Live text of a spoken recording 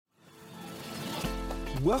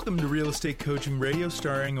Welcome to Real Estate Coaching Radio,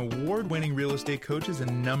 starring award-winning real estate coaches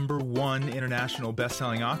and #1 international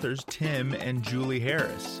best-selling authors, Tim and Julie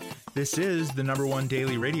Harris. This is the #1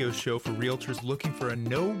 daily radio show for realtors looking for a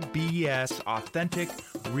no BS, authentic,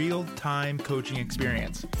 real-time coaching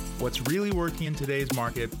experience. What's really working in today's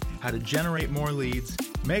market, how to generate more leads,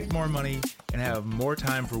 make more money, and have more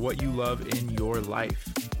time for what you love in your life.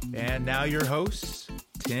 And now your hosts,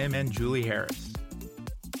 Tim and Julie Harris.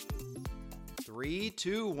 3,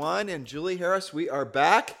 2, 1, and Julie Harris, we are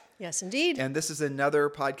back. Yes, indeed. And this is another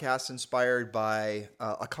podcast inspired by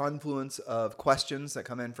a confluence of questions that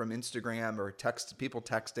come in from Instagram or people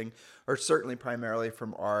texting, or certainly primarily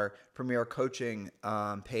from our Premier Coaching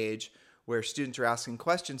page, where students are asking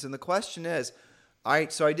questions. And the question is,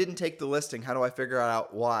 so I didn't take the listing. How do I figure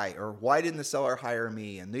out why? Or why didn't the seller hire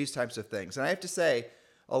me? And these types of things. And I have to say,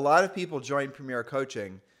 a lot of people join Premier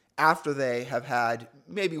Coaching after they have had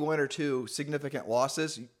maybe 1 or 2 significant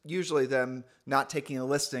losses, usually them not taking a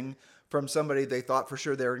listing from somebody they thought for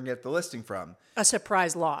sure they were going to get the listing from. A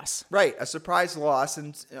surprise loss. Right, a surprise loss.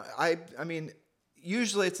 And I mean,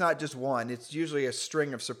 usually it's not just one. It's usually a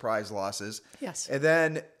string of surprise losses. Yes. And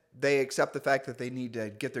then they accept the fact that they need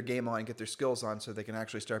to get their game on, get their skills on so they can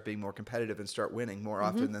actually start being more competitive and start winning more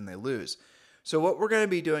often than they lose. So what we're going to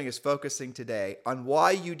be doing is focusing today on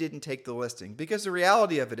why you didn't take the listing. Because the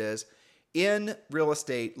reality of it is, in real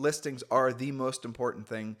estate, listings are the most important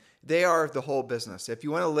thing. They are the whole business. If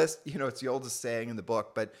you want to list, it's the oldest saying in the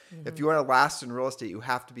book, but if you want to last in real estate, you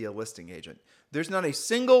have to be a listing agent. There's not a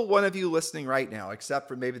single one of you listening right now, except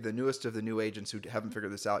for maybe the newest of the new agents who haven't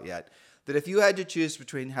figured this out yet, that if you had to choose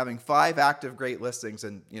between having 5 active great listings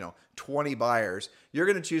and 20 buyers, you're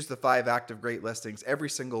going to choose the 5 active great listings every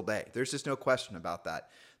single day. There's just no question about that.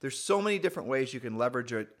 There's so many different ways you can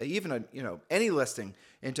leverage it, even any listing,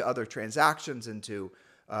 into other transactions, into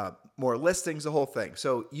more listings, the whole thing.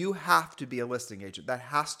 So you have to be a listing agent. That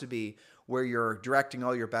has to be where you're directing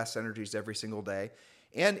all your best energies every single day.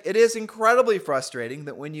 And it is incredibly frustrating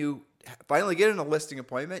that when you finally get in a listing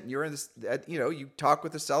appointment and you're in this, you talk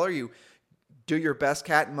with the seller, you do your best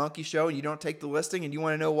cat and monkey show, and you don't take the listing, and you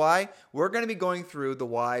want to know why? We're going to be going through the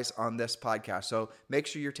whys on this podcast. So make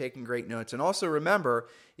sure you're taking great notes. And also remember,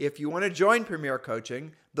 if you want to join Premier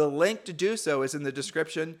Coaching, the link to do so is in the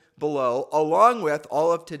description below, along with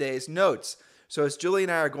all of today's notes. So as Julie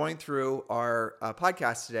and I are going through our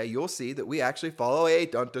podcast today, you'll see that we actually follow a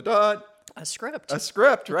script. A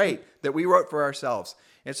script, right, that we wrote for ourselves.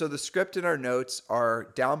 And so the script and our notes are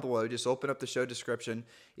down below. Just open up the show description.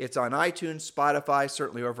 It's on iTunes, Spotify,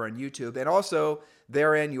 certainly over on YouTube. And also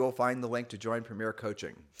therein, you will find the link to join Premier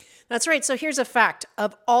Coaching. That's right. So here's a fact.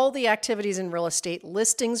 Of all the activities in real estate,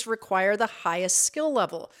 listings require the highest skill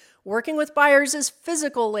level. Working with buyers is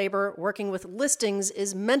physical labor. Working with listings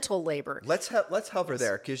is mental labor. Let's hover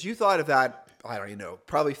there, because you thought of that, I don't even know,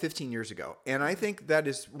 probably 15 years ago. And I think that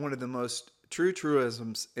is one of the most true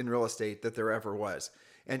truisms in real estate that there ever was.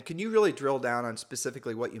 And can you really drill down on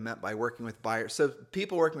specifically what you meant by working with buyers? So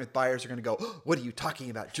people working with buyers are going to go, oh, what are you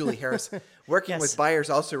talking about, Julie Harris? Working Yes. with buyers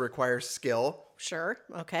also requires skill. Sure.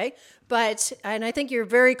 Okay. And I think you're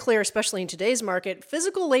very clear, especially in today's market,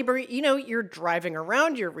 physical labor, you're driving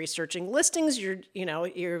around, you're researching listings,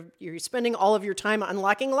 you're spending all of your time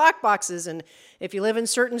unlocking lockboxes. And if you live in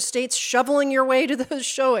certain states, shoveling your way to those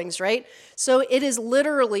showings, right? So it is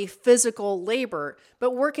literally physical labor,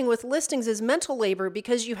 but working with listings is mental labor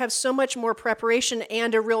because you have so much more preparation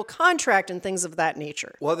and a real contract and things of that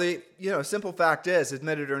nature. Well, the simple fact is,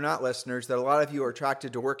 admit it or not, listeners, that a lot of you are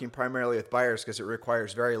attracted to working primarily with buyers because it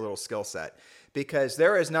requires very little skill set. Because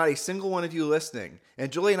there is not a single one of you listening,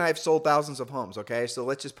 and Julie and I have sold thousands of homes, okay? So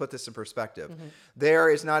let's just put this in perspective. Mm-hmm. There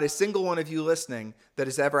is not a single one of you listening that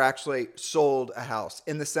has ever actually sold a house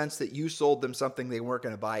in the sense that you sold them something they weren't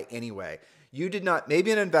going to buy anyway. You did not,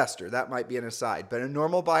 maybe an investor, that might be an aside, but a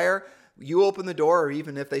normal buyer, you open the door, or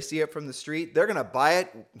even if they see it from the street, they're going to buy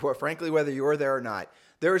it, frankly, whether you're there or not.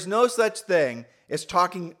 There is no such thing as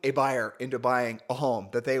talking a buyer into buying a home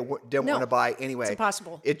that they didn't want to buy anyway. It's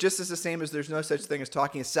impossible. It just is the same as there's no such thing as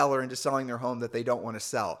talking a seller into selling their home that they don't want to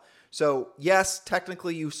sell. So yes,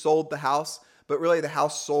 technically you sold the house, but really the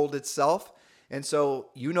house sold itself. And so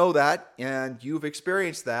you know that, and you've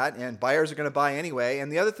experienced that, and buyers are going to buy anyway.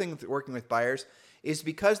 And the other thing with working with buyers is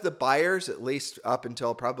because the buyers, at least up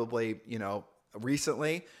until probably,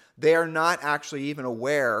 recently, they are not actually even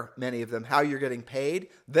aware, many of them, how you're getting paid.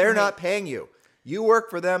 They're not paying you. You work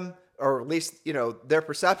for them, or at least, their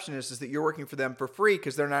perception is that you're working for them for free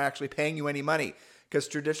because they're not actually paying you any money. because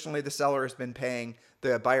traditionally the seller has been paying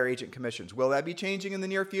the buyer agent commissions. Will that be changing in the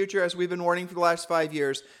near future? As we've been warning for the last 5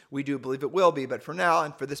 years, we do believe it will be. But for now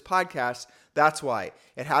and for this podcast, that's why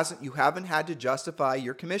you haven't had to justify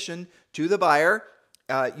your commission to the buyer.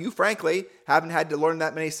 You frankly haven't had to learn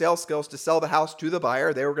that many sales skills to sell the house to the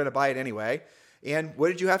buyer. They were going to buy it anyway. And what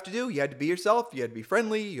did you have to do? You had to be yourself. You had to be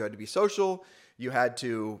friendly. You had to be social. You had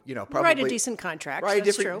to, probably write a decent contract. Write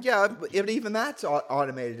That's true. Yeah, but even that's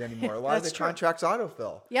automated anymore. A lot of the contracts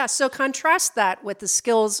autofill. Yeah, so contrast that with the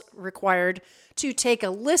skills required to take a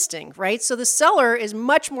listing, right? So the seller is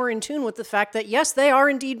much more in tune with the fact that, yes, they are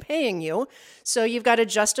indeed paying you. So you've got to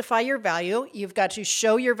justify your value. You've got to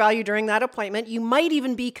show your value during that appointment. You might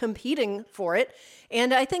even be competing for it.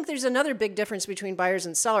 And I think there's another big difference between buyers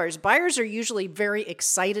and sellers. Buyers are usually very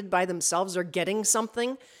excited by themselves or getting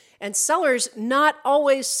something. And sellers, not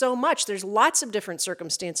always so much. There's lots of different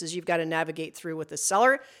circumstances you've got to navigate through with the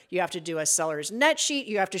seller. You have to do a seller's net sheet.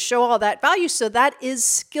 You have to show all that value. So that is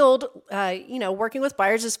skilled, working with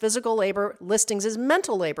buyers is physical labor, listings is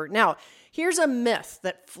mental labor. Now, here's a myth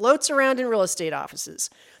that floats around in real estate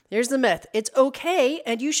offices. Here's the myth. It's okay,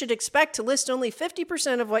 and you should expect to list only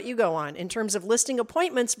 50% of what you go on in terms of listing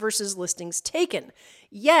appointments versus listings taken.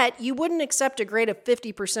 Yet, you wouldn't accept a grade of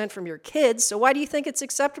 50% from your kids, so why do you think it's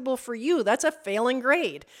acceptable for you? That's a failing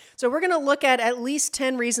grade. So we're going to look at least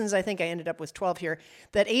 10 reasons, I think I ended up with 12 here,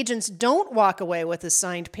 that agents don't walk away with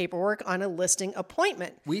assigned paperwork on a listing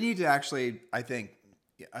appointment. We need to actually, I think,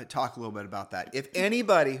 talk a little bit about that. If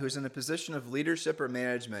anybody who's in a position of leadership or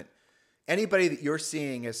management, anybody that you're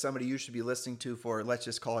seeing as somebody you should be listening to for, let's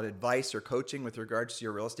just call it advice or coaching with regards to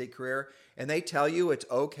your real estate career, and they tell you it's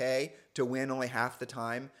okay to win only half the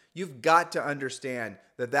time, you've got to understand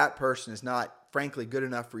that that person is not, frankly, good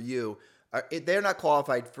enough for you. They're not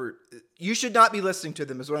qualified for, you should not be listening to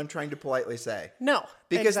them is what I'm trying to politely say. No.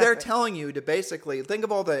 Because they're telling you to basically, think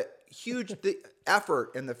of all the huge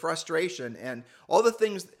effort and the frustration and all the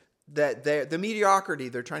things that the mediocrity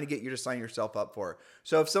they're trying to get you to sign yourself up for.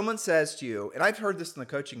 So if someone says to you, and I've heard this in the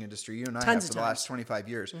coaching industry, you and I have for the last 25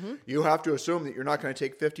 years, you have to assume that you're not going to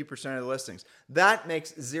take 50% of the listings. That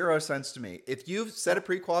makes zero sense to me. If you've set a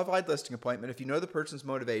pre-qualified listing appointment, if you know the person's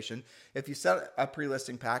motivation, if you set a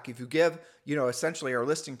pre-listing pack, if you give, essentially our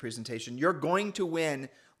listing presentation, you're going to win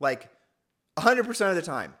like 100% of the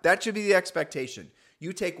time. That should be the expectation.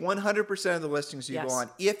 You take 100% of the listings you go on.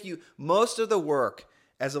 Most of the work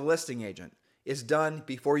as a listing agent is done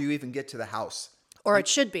before you even get to the house. Or it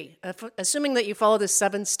should be, assuming that you follow this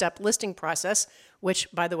 7-step listing process, which,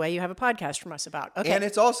 by the way, you have a podcast from us about. Okay. And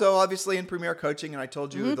it's also obviously in Premier Coaching, and I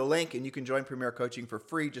told you the link, and you can join Premier Coaching for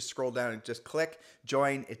free. Just scroll down and just click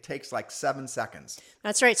join. It takes like 7 seconds.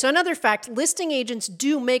 That's right. So another fact, listing agents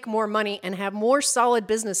do make more money and have more solid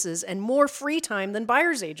businesses and more free time than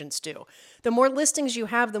buyer's agents do. The more listings you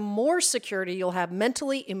have, the more security you'll have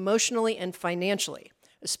mentally, emotionally, and financially,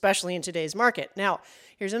 especially in today's market. Now,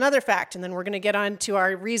 here's another fact, and then we're going to get on to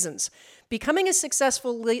our reasons. Becoming a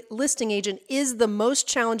successful listing agent is the most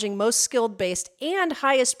challenging, most skilled-based, and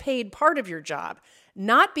highest paid part of your job.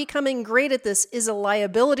 Not becoming great at this is a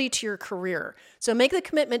liability to your career. So make the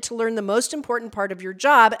commitment to learn the most important part of your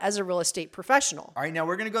job as a real estate professional. All right, now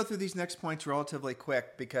we're going to go through these next points relatively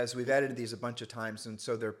quick because we've edited these a bunch of times, and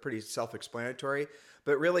so they're pretty self-explanatory.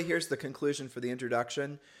 But really, here's the conclusion for the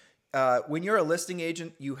introduction. When you're a listing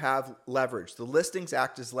agent, you have leverage. The listings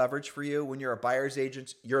act as leverage for you. When you're a buyer's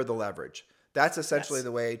agent, you're the leverage. That's essentially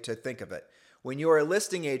the way to think of it. When you're a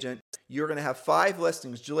listing agent, you're going to have 5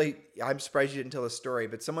 listings. Julie, I'm surprised you didn't tell the story,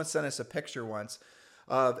 but someone sent us a picture once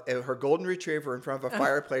of her golden retriever in front of a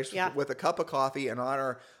fireplace with a cup of coffee, and on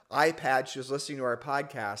her iPad, she was listening to our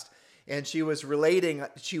podcast, and she was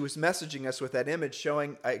messaging us with that image,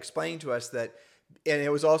 explaining to us that. And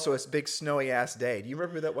it was also a big snowy ass day. Do you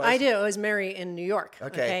remember who that was? I do. It was Mary in New York.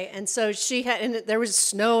 Okay. And so there was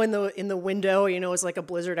snow in the window, it was like a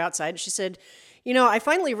blizzard outside. And she said, I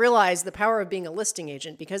finally realized the power of being a listing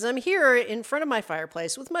agent because I'm here in front of my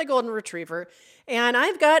fireplace with my golden retriever, and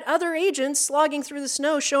I've got other agents slogging through the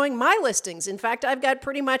snow showing my listings. In fact, I've got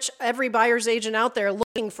pretty much every buyer's agent out there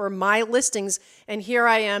looking for my listings, and here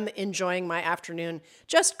I am enjoying my afternoon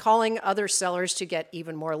just calling other sellers to get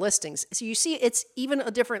even more listings. So you see, it's even a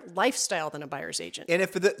different lifestyle than a buyer's agent. And if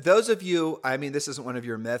for those of you, this isn't one of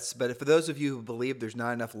your myths, but for those of you who believe there's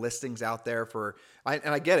not enough listings out there and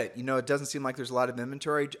I get it, it doesn't seem like there's a lot of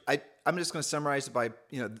inventory. I'm just going to summarize it by,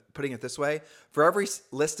 putting it this way. For every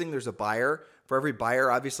listing, there's a buyer. For every buyer,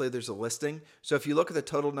 obviously, there's a listing. So if you look at the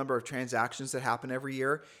total number of transactions that happen every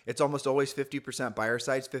year, it's almost always 50% buyer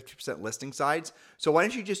sides, 50% listing sides. So why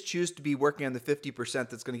don't you just choose to be working on the 50%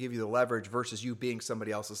 that's going to give you the leverage versus you being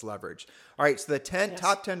somebody else's leverage? All right, so the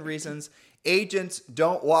top 10 reasons agents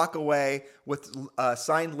don't walk away with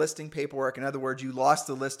signed listing paperwork. In other words, you lost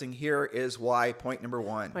the listing. Here is why. Point number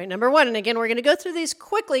one. Point number one. And again, we're going to go through these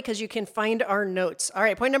quickly because you can find our notes. All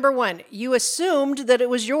right. Point number one. You assumed that it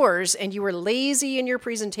was yours and you were lazy in your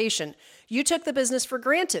presentation. You took the business for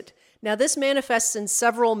granted. Now, this manifests in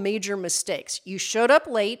several major mistakes. You showed up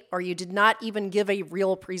late or you did not even give a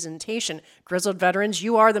real presentation. Grizzled veterans,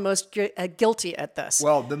 you are the most guilty at this.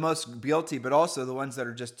 Well, the most guilty, but also the ones that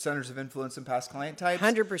are just centers of influence and past client types.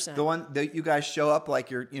 100%. The one that you guys show up like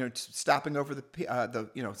you're, stopping over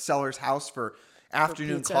the seller's house for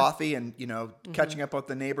afternoon coffee and, catching up with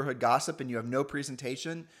the neighborhood gossip, and you have no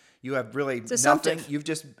presentation. You have really nothing. You've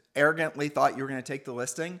just arrogantly thought you were going to take the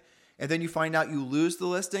listing. And then you find out you lose the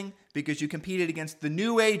listing because you competed against the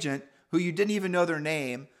new agent who you didn't even know their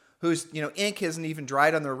name, whose ink hasn't even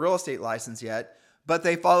dried on their real estate license yet, but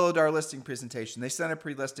they followed our listing presentation. They sent a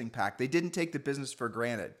pre-listing pack. They didn't take the business for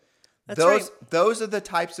granted. Those are the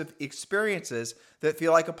types of experiences that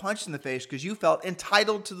feel like a punch in the face because you felt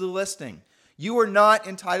entitled to the listing. You are not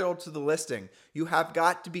entitled to the listing. You have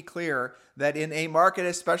got to be clear that in a market,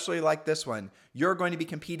 especially like this one, you're going to be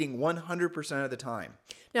competing 100% of the time.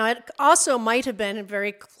 Now, it also might have been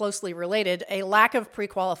very closely related, a lack of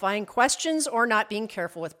pre-qualifying questions or not being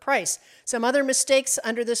careful with price. Some other mistakes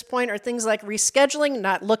under this point are things like rescheduling,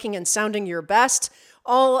 not looking and sounding your best,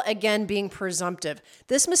 all again being presumptive.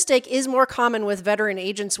 This mistake is more common with veteran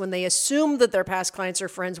agents when they assume that their past clients or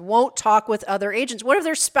friends won't talk with other agents. What if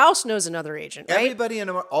their spouse knows another agent, right? Everybody,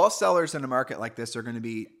 all sellers in a market like this are going to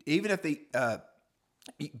be, even if they,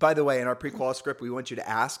 by the way, in our pre-qual script, we want you to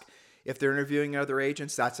ask if they're interviewing other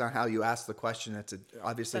agents. That's not how you ask the question. That's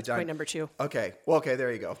obviously That's done. point number two. Okay. Well, okay,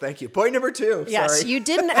 there you go. Thank you. Point number two. Yes, Sorry. you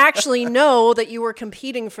didn't actually know that you were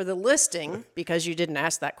competing for the listing because you didn't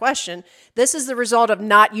ask that question. This is the result of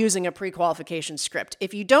not using a pre-qualification script.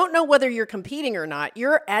 If you don't know whether you're competing or not,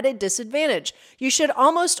 you're at a disadvantage. You should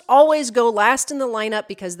almost always go last in the lineup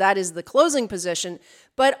because that is the closing position.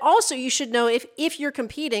 But also you should know if you're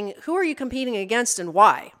competing, who are you competing against and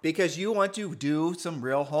why? Because you want to do some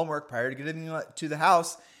real homework prior to getting to the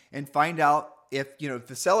house and find out if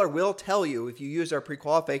the seller will tell you, if you use our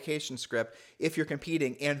pre-qualification script, if you're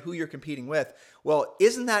competing and who you're competing with. Well,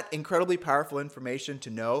 isn't that incredibly powerful information to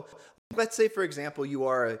know? Let's say, for example, you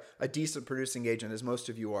are a decent producing agent, as most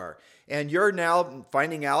of you are, and you're now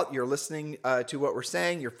finding out, you're listening to what we're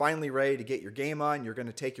saying, you're finally ready to get your game on, you're going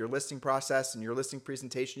to take your listing process and your listing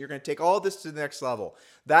presentation, you're going to take all this to the next level.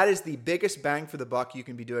 That is the biggest bang for the buck you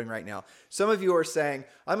can be doing right now. Some of you are saying,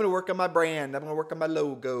 I'm going to work on my brand, I'm going to work on my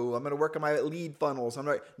logo, I'm going to work on my lead funnels.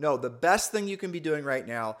 No, the best thing you can be doing right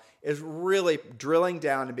now is really drilling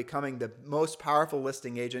down and becoming the most powerful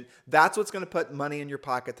listing agent. That's what's going to put money in your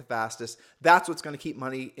pocket the fastest. That's what's going to keep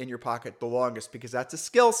money in your pocket the longest, because that's a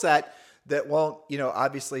skill set that won't,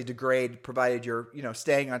 obviously degrade, provided you're,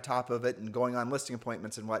 staying on top of it and going on listing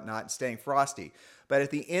appointments and whatnot and staying frosty. But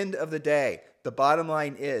at the end of the day, the bottom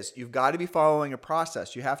line is you've got to be following a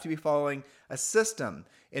process. You have to be following a system.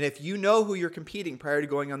 And if you know who you're competing prior to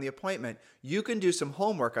going on the appointment, you can do some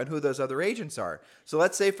homework on who those other agents are. So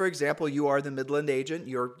let's say, for example, you are the Midland agent.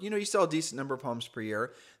 You sell a decent number of homes per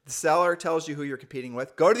year. The seller tells you who you're competing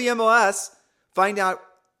with. Go to the MLS, find out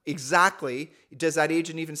exactly, does that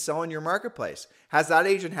agent even sell in your marketplace? Has that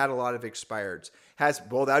agent had a lot of expireds?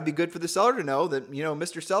 That'd be good for the seller to know that,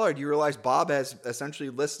 Mr. Seller, do you realize Bob has essentially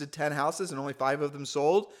listed 10 houses and only 5 of them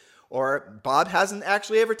sold? Or Bob hasn't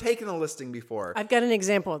actually ever taken a listing before. I've got an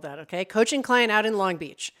example of that, okay? Coaching client out in Long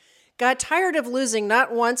Beach. Got tired of losing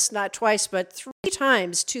not once, not twice, but 3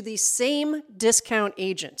 times to the same discount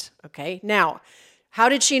agent, okay? Now, how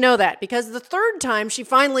did she know that? Because the third time she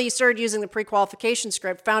finally started using the pre-qualification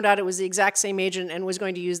script, found out it was the exact same agent and was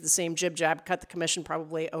going to use the same jib-jab, cut the commission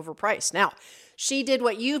probably overpriced. Now, she did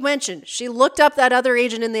what you mentioned. She looked up that other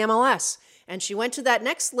agent in the MLS. And she went to that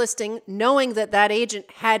next listing knowing that that agent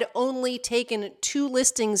had only taken 2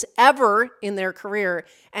 listings ever in their career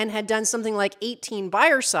and had done something like 18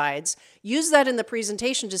 buyer sides. Use that in the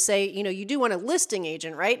presentation to say, you do want a listing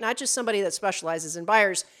agent, right? Not just somebody that specializes in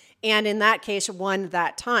buyers. And in that case, won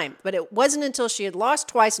that time. But it wasn't until she had lost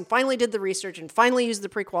twice and finally did the research and finally used the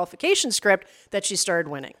pre-qualification script that she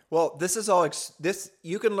started winning. Well, this is all,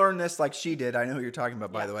 you can learn this like she did. I know who you're talking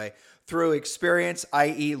about, by the way, through experience,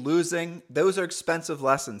 i.e. losing. Those are expensive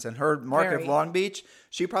lessons. In her market Very. of Long Beach,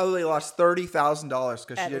 she probably lost $30,000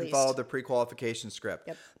 because she At didn't least. follow the pre-qualification script.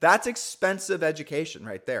 Yep. That's expensive education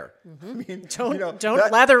right there. I mean,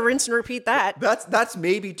 Don't lather, rinse, and repeat that. That's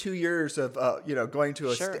maybe 2 years of going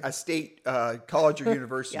to Sure. a state college or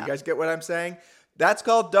university. Yeah. You guys get what I'm saying? That's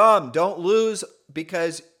called dumb. Don't lose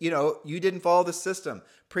because you didn't follow the system.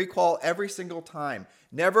 Pre-qual every single time.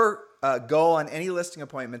 Never go on any listing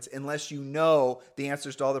appointments unless you know the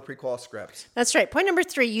answers to all the pre-qual scripts. That's right. Point number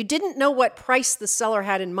 3, you didn't know what price the seller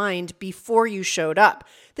had in mind before you showed up.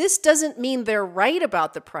 This doesn't mean they're right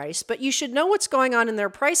about the price, but you should know what's going on in their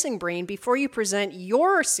pricing brain before you present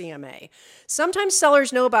your CMA. Sometimes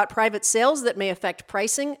sellers know about private sales that may affect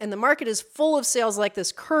pricing, and the market is full of sales like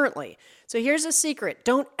this currently. So here's a secret.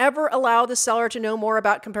 Don't ever allow the seller to know more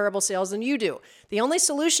about comparable sales than you do. The only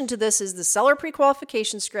solution to this is the seller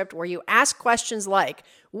pre-qualification script, where you ask questions like,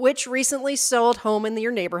 which recently sold home in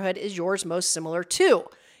your neighborhood is yours most similar to?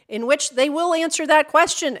 In which they will answer that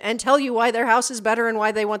question and tell you why their house is better and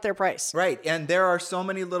why they want their price. Right. And there are so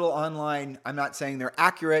many little online, I'm not saying they're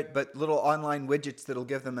accurate, but little online widgets that'll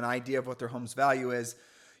give them an idea of what their home's value is.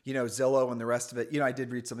 Zillow and the rest of it. I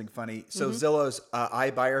did read something funny. So Zillow's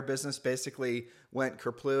iBuyer business basically went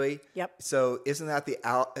kerplooey. Yep. So isn't that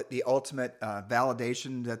the ultimate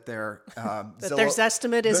validation that their That their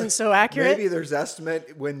estimate isn't so accurate? Maybe their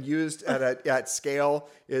estimate when used at scale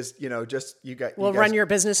is just you guys run your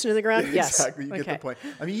business into the ground. Yes. Exactly. You Okay. get the point.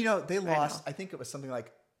 I mean, they lost. I think it was something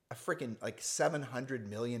like a freaking $700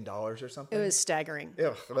 million or something. It was staggering.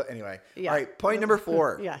 Ugh. Anyway. Yeah. All right. Point number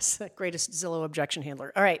 4. Yes, the greatest Zillow objection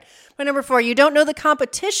handler. All right. Point number 4, you don't know the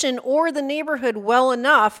competition or the neighborhood well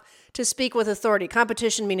enough to speak with authority.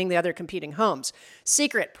 Competition meaning the other competing homes.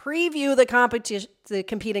 Secret, preview the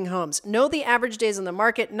competing homes. Know the average days on the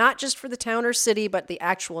market, not just for the town or city, but the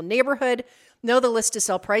actual neighborhood. Know the list to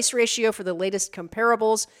sell price ratio for the latest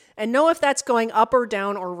comparables, and know if that's going up or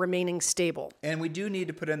down or remaining stable. And we do need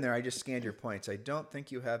to put in there, I just scanned your points. I don't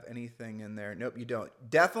think you have anything in there. Nope, you don't.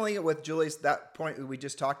 Definitely with Julie's, that point that we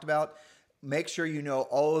just talked about, make sure you know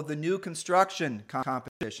all of the new construction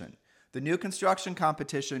competition. The new construction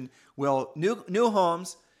competition will, new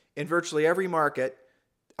homes in virtually every market.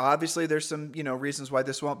 Obviously, there's some reasons why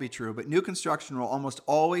this won't be true, but new construction will almost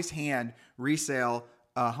always hand resale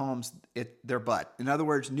homes their butt. In other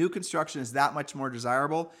words, new construction is that much more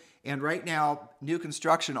desirable. And right now, new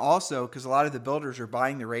construction also, because a lot of the builders are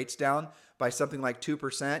buying the rates down by something like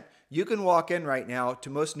 2%, you can walk in right now to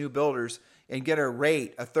most new builders and get a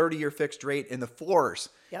 30-year fixed rate in the 4s.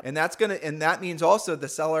 Yep. And that means also the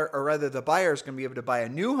seller, or rather the buyer, is going to be able to buy a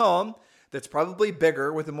new home that's probably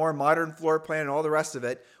bigger with a more modern floor plan and all the rest of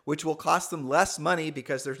it, which will cost them less money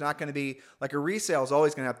because there's not going to be, like, a resale is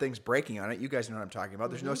always going to have things breaking on it. You guys know what I'm talking about.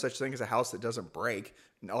 There's no such thing as a house that doesn't break,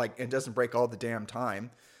 it doesn't break all the damn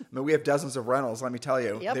time. I mean, we have dozens of rentals, let me tell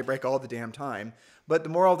you. Yep. They break all the damn time. But the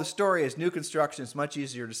moral of the story is new construction is much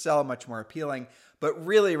easier to sell, much more appealing. But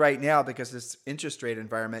really right now, because this interest rate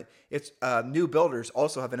environment, it's new builders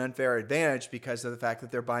also have an unfair advantage because of the fact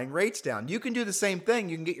that they're buying rates down. You can do the same thing.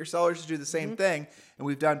 You can get your sellers to do the same thing. And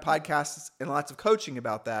we've done podcasts and lots of coaching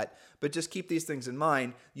about that. But just keep these things in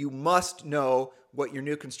mind. You must know what your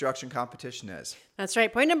new construction competition is. That's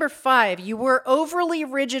right. Point number 5, you were overly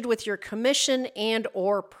rigid with your commission and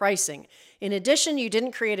or pricing. In addition, you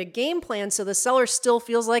didn't create a game plan so the seller still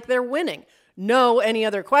feels like they're winning. No any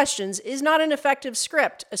other questions is not an effective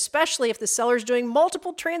script, especially if the seller's doing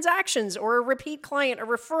multiple transactions or a repeat client, a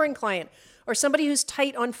referring client, or somebody who's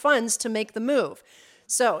tight on funds to make the move.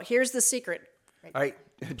 So here's the secret. All right,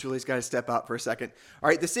 Julie's got to step out for a second. All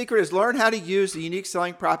right, the secret is learn how to use the unique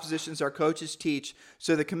selling propositions our coaches teach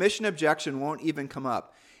so the commission objection won't even come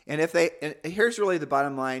up. And here's really the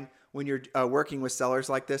bottom line when you're working with sellers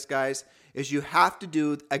like this, guys, is you have to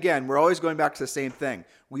do, again, we're always going back to the same thing.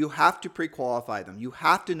 You have to pre-qualify them. You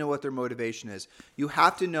have to know what their motivation is. You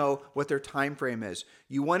have to know what their time frame is.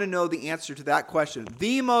 You want to know the answer to that question.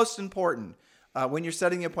 The most important, when you're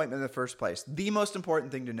setting the appointment in the first place, the most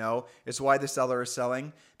important thing to know is why the seller is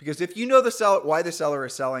selling. Because if you know why the seller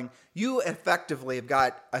is selling, you effectively have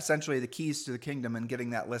got essentially the keys to the kingdom in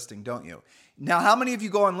getting that listing, don't you? Now, how many of you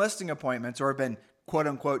go on listing appointments or have been quote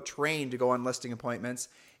unquote trained to go on listing appointments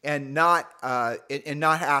and not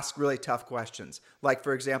ask really tough questions? Like,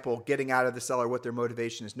 for example, getting out of the seller what their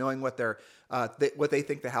motivation is, knowing what what they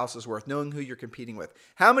think the house is worth, knowing who you're competing with.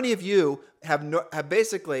 How many of you have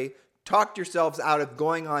basically talked yourselves out of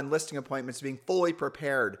going on listing appointments, being fully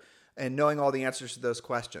prepared and knowing all the answers to those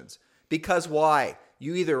questions? Because why?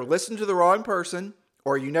 You either listen to the wrong person,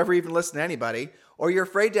 or you never even listen to anybody, or you're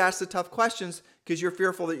afraid to ask the tough questions because you're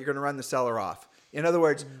fearful that you're going to run the seller off. In other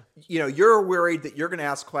words, you're worried that you're going to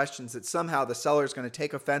ask questions that somehow the seller is going to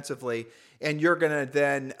take offensively, and you're going to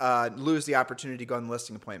then lose the opportunity to go on the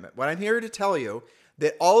listing appointment. What I'm here to tell you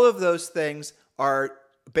that all of those things are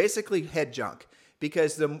basically head junk,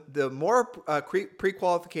 because the more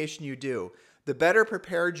pre-qualification you do, the better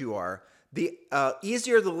prepared you are. The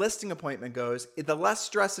easier the listing appointment goes, the less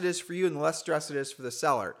stress it is for you and the less stress it is for the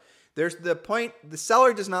seller. There's the point, the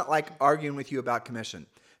seller does not like arguing with you about commission.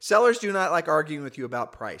 Sellers do not like arguing with you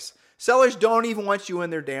about price. Sellers don't even want you in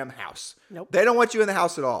their damn house. Nope. They don't want you in the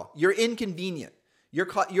house at all. You're inconvenient.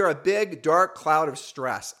 You're a big, dark cloud of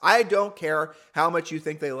stress. I don't care how much you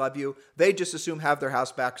think they love you. They just assume have their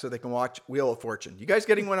house back so they can watch Wheel of Fortune. You guys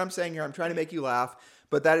getting what I'm saying here? I'm trying to make you laugh,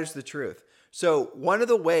 but that is the truth. So one of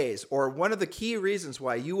the ways, or one of the key reasons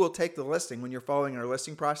why you will take the listing when you're following our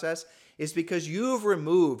listing process, is because you've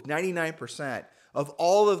removed 99% of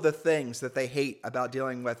all of the things that they hate about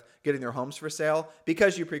dealing with getting their homes for sale,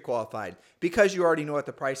 because you pre-qualified, because you already know what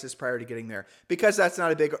the price is prior to getting there, because that's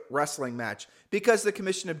not a big wrestling match, because the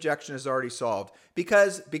commission objection is already solved,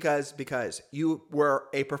 because you were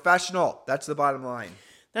a professional. That's the bottom line.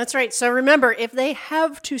 That's right. So remember, if they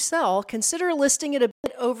have to sell, consider listing it a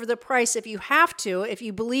bit over the price if you have to, if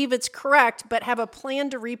you believe it's correct, but have a plan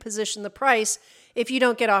to reposition the price if you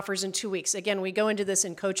don't get offers in 2 weeks. Again, we go into this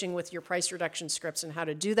in coaching with your price reduction scripts and how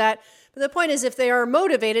to do that. But the point is, if they are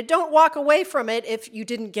motivated, don't walk away from it if you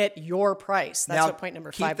didn't get your price. That's what point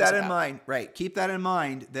number 5 is about. Keep that in mind, right? Keep that in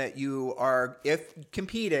mind that you are, if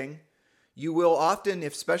competing, you will often,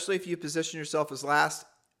 especially if you position yourself as last,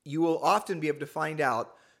 you will often be able to find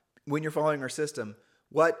out when you're following our system,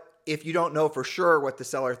 if you don't know for sure what the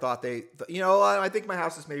seller thought I think my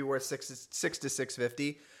house is maybe worth $6 to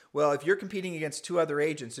 $650. Well, if you're competing against 2 other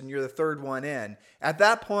agents and you're the third one in, at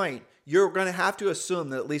that point, you're going to have to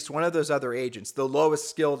assume that at least one of those other agents, the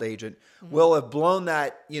lowest skilled agent, will have blown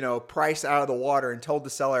that, price out of the water and told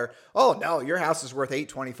the seller, "Oh no, your house is worth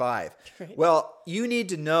 $825." Right. Well, you need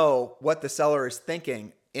to know what the seller is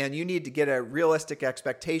thinking, and you need to get a realistic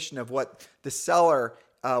expectation of what the seller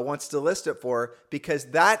wants to list it for, because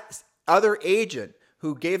that other agent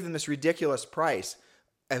who gave them this ridiculous price,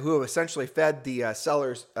 who essentially fed the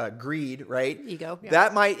seller's greed, right? Ego. Yeah.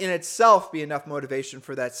 That might in itself be enough motivation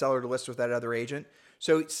for that seller to list with that other agent.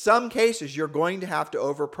 So some cases you're going to have to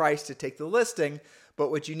overprice to take the listing,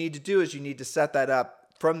 but what you need to do is you need to set that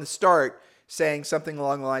up from the start, saying something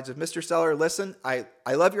along the lines of, "Mr. Seller, listen, I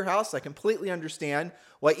love your house. I completely understand.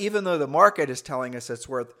 Well, even though the market is telling us it's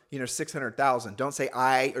worth, $600,000, don't say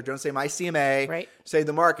I, or don't say my CMA, right. Say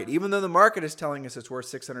the market. Even though the market is telling us it's worth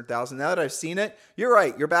 $600,000, now that I've seen it, you're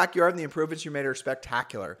right. Your backyard and the improvements you made are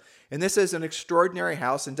spectacular. And this is an extraordinary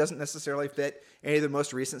house and doesn't necessarily fit any of the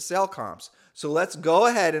most recent sale comps. So let's go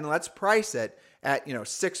ahead and let's price it at,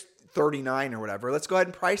 $639 or whatever. Let's go ahead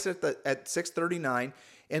and price it at $639.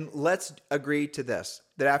 And let's agree to this,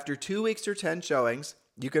 that after 2 weeks or 10 showings,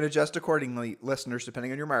 you can adjust accordingly, listeners,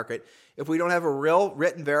 depending on your market. If we don't have a real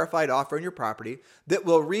written verified offer on your property, that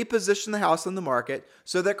will reposition the house on the market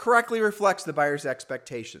so that correctly reflects the buyer's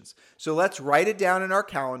expectations. So let's write it down in our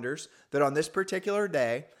calendars that on this particular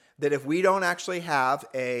day, that if we don't actually have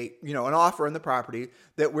an offer on the property,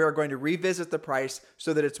 that we're going to revisit the price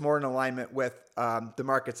so that it's more in alignment with the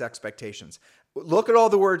market's expectations. Look at all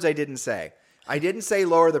the words I didn't say. I didn't say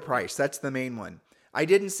lower the price. That's the main one. I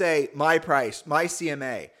didn't say my price, my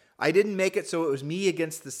CMA. I didn't make it so it was me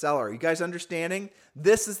against the seller. You guys understanding?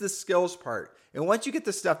 This is the skills part. And once you get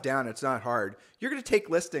this stuff down, it's not hard. You're going to take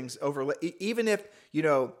listings over, even if,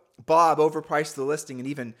 Bob overpriced the listing and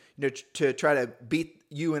even, to try to beat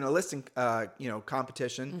you in a listing,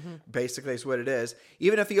 competition, basically is what it is.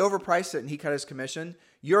 Even if he overpriced it and he cut his commission,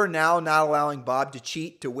 you're now not allowing Bob to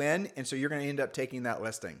cheat to win. And so you're going to end up taking that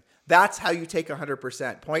listing. That's how you take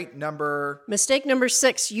 100%. Mistake number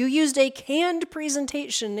 6. You used a canned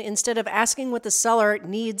presentation instead of asking what the seller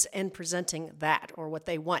needs and presenting that, or what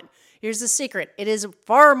they want. Here's the secret. It is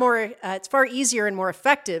it's far easier and more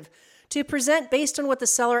effective to present based on what the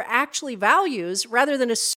seller actually values rather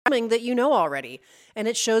than assuming that you know already. And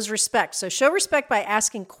it shows respect. So show respect by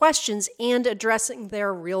asking questions and addressing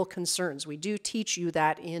their real concerns. We do teach you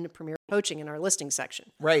that in Premier Coaching in our listing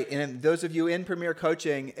section. Right. And those of you in Premier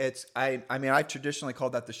Coaching, I've traditionally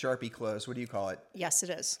called that the Sharpie close. What do you call it? Yes, it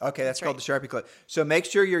is. Okay, that's called the Sharpie close. So make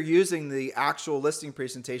sure you're using the actual listing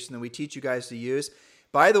presentation that we teach you guys to use.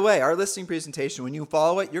 By the way, our listing presentation, when you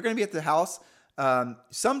follow it, you're going to be at the house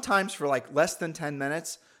sometimes for like less than 10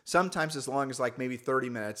 minutes, sometimes as long as like maybe 30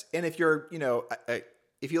 minutes. And if you're,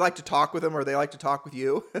 if you like to talk with them or they like to talk with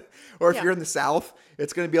you, or if Yeah. you're in the South,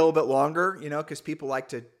 it's going to be a little bit longer, because people like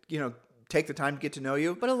to, take the time to get to know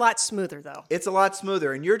you. But a lot smoother, though. It's a lot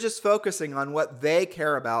smoother, and you're just focusing on what they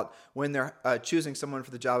care about when they're choosing someone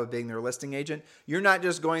for the job of being their listing agent. You're not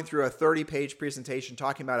just going through a 30-page presentation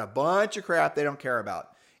talking about a bunch of crap they don't care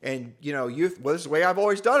about. And, well, this is the way I've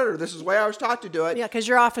always done it, or this is the way I was taught to do it. Yeah, because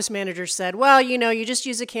your office manager said, well, you just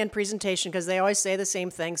use a canned presentation because they always say the same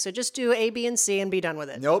thing. So just do A, B, and C and be done with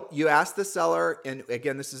it. Nope. You ask the seller, and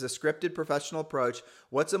again, this is a scripted professional approach,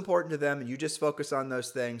 what's important to them, and you just focus on those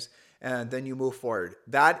things, and then you move forward.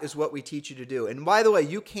 That is what we teach you to do. And by the way,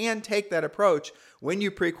 you can take that approach when you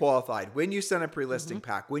pre-qualified, when you send a pre-listing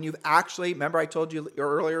pack, when you've actually, remember I told you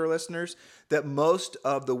earlier, listeners, that most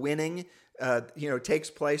of the winning takes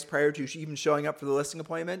place prior to even showing up for the listing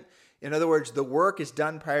appointment. In other words, the work is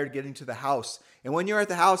done prior to getting to the house. And when you're at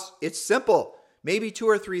the house, it's simple. Maybe 2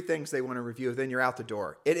 or 3 things they want to review, then you're out the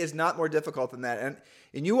door. It is not more difficult than that.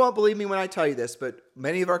 And you won't believe me when I tell you this, but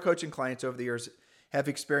many of our coaching clients over the years have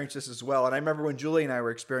experienced this as well. And I remember when Julie and I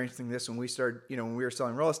were experiencing this when we started, when we were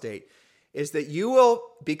selling real estate, is that you will,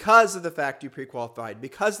 because of the fact you pre-qualified,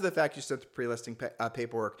 because of the fact you sent the pre-listing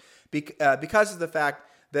paperwork, because of the fact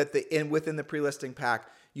that within the pre-listing pack,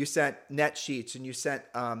 you sent net sheets and you sent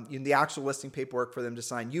the actual listing paperwork for them to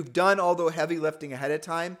sign. You've done all the heavy lifting ahead of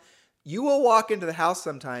time. You will walk into the house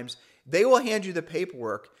sometimes. They will hand you the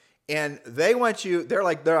paperwork and they want you, they're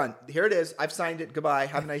on, here it is. I've signed it. Goodbye.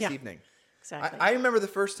 Have a nice evening. Exactly. I remember the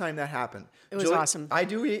first time that happened. It was Julie, awesome. I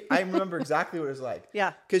remember exactly what it was like.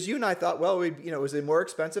 Yeah. Because you and I thought, well, it was a more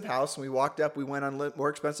expensive house. And we walked up, we went on more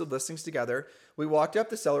expensive listings together. We walked up,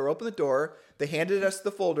 the seller opened the door. They handed us the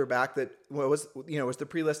folder back that was the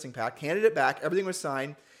pre-listing pack, handed it back. Everything was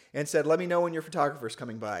signed and said, let me know when your photographer's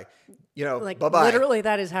coming by. Bye-bye. Literally,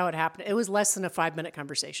 that is how it happened. It was less than a 5-minute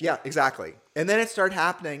conversation. Yeah, exactly. And then it started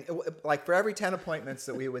happening, like for every 10 appointments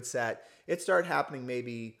that we would set, it started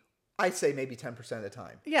happening I'd say maybe 10% of the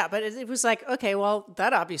time. Yeah, but it was like, okay, well,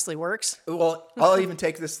 that obviously works. Well, I'll even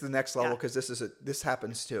take this to the next level because this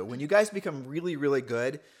happens too. When you guys become really, really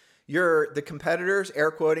good, the competitors, air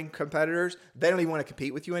quoting competitors, they don't even want to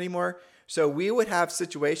compete with you anymore. So we would have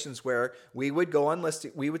situations where we would go on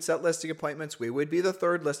listing, we would set listing appointments, we would be the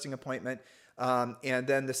third listing appointment, and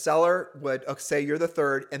then the seller would say you're the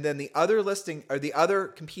third, and then the other listing or the other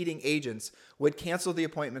competing agents would cancel the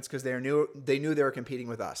appointments because they knew they were competing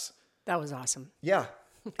with us. That was awesome. Yeah.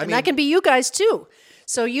 And that can be you guys too.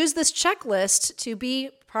 So use this checklist to be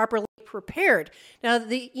properly prepared. Now,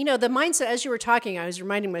 the mindset, as you were talking, I was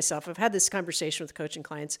reminding myself, I've had this conversation with coaching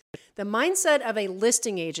clients. The mindset of a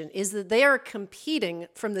listing agent is that they are competing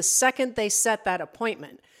from the second they set that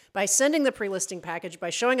appointment. By sending the pre-listing package, by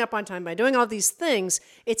showing up on time, by doing all these things,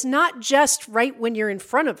 it's not just right when you're in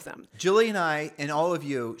front of them. Julie and I and all of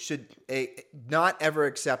you should not ever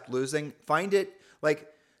accept losing. Find it like...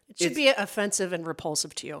 It should be offensive and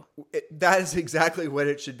repulsive to you. That is exactly what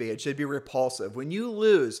it should be. It should be repulsive. When you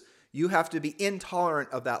lose, you have to be intolerant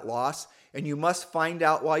of that loss, and you must find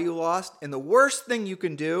out why you lost. And the worst thing you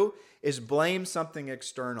can do is blame something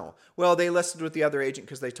external. Well, they listed with the other agent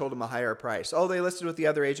because they told them a higher price. Oh, they listed with the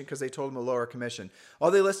other agent because they told them a lower commission. Oh,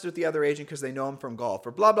 they listed with the other agent because they know him from golf,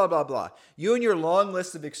 or blah, blah, blah, blah. You and your long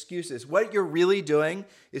list of excuses, what you're really doing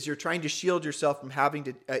is you're trying to shield yourself from having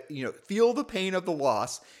to, feel the pain of the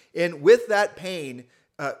loss. And with that pain,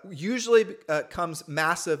 usually comes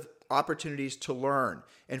massive opportunities to learn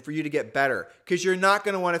and for you to get better, because you're not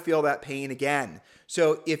going to want to feel that pain again.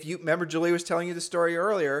 So if you remember, Julie was telling you the story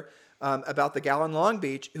earlier about the gal in Long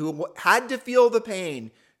Beach who had to feel the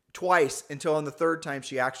pain twice until on the third time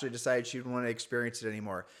she actually decided she didn't want to experience it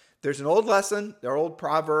anymore. There's an old lesson, their old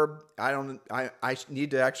proverb. I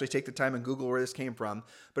need to actually take the time and Google where this came from.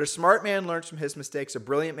 But a smart man learns from his mistakes. A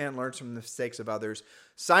brilliant man learns from the mistakes of others.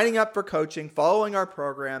 Signing up for coaching, following our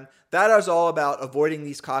program, that is all about avoiding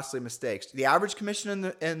these costly mistakes. The average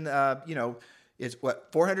commission is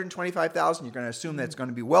what, $425,000. You're going to assume that it's going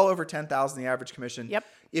to be well over $10,000 the average commission. Yep.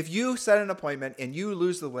 If you set an appointment and you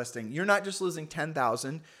lose the listing, you're not just losing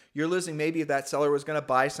 $10,000. You're losing maybe if that seller was going to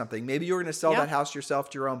buy something. Maybe you were going to sell that house yourself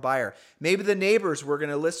to your own buyer. Maybe the neighbors were going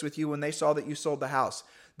to list with you when they saw that you sold the house.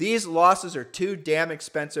 These losses are too damn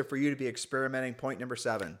expensive for you to be experimenting. Point number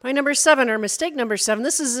 7. Point number 7, or mistake number 7.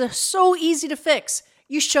 This is so easy to fix.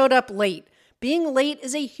 You showed up late. Being late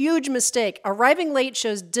is a huge mistake. Arriving late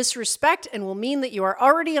shows disrespect and will mean that you are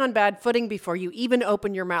already on bad footing before you even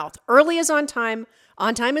open your mouth. Early is on time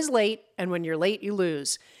is late, and when you're late, you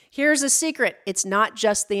lose. Here's a secret. It's not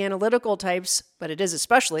just the analytical types, but it is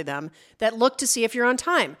especially them, that look to see if you're on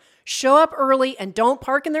time. Show up early and don't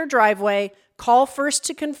park in their driveway. Call first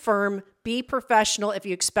to confirm. Be professional if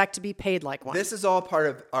you expect to be paid like one. This is all part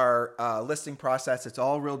of our listing process. It's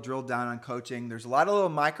all real drilled down on coaching. There's a lot of little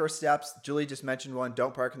micro steps. Julie just mentioned one,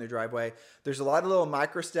 don't park in the driveway. There's a lot of little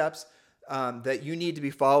micro steps that you need to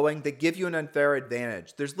be following that give you an unfair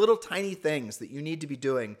advantage. There's little tiny things that you need to be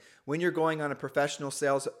doing when you're going on a professional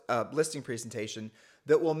sales listing presentation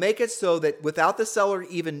that will make it so that without the seller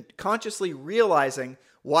even consciously realizing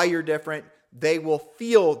why you're different, they will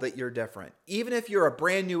feel that you're different. Even if you're a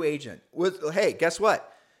brand new agent. Hey, guess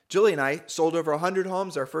what? Julie and I sold over 100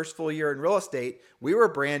 homes our first full year in real estate. We were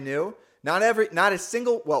brand new. Not a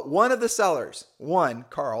single, one of the sellers,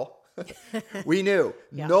 Carl, we knew.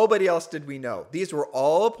 Yeah. Nobody else did we know. These were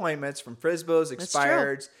all appointments from Frisbo's,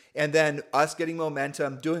 expireds, and then us getting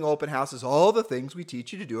momentum, doing open houses, all the things we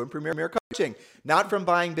teach you to do in Premier Coaching. Not from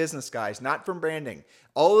buying business, guys, not from branding.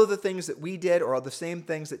 All of the things that we did are the same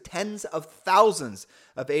things that tens of thousands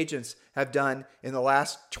of agents have done in the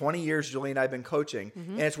last 20 years Julie and I have been coaching.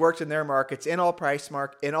 And it's worked in their markets, in all price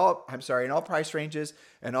ranges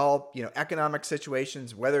and all, economic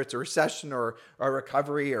situations, whether it's a recession or a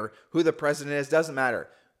recovery or who the president is, doesn't matter.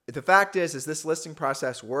 The fact is this listing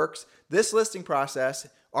process works. This listing process,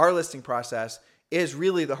 our listing process, is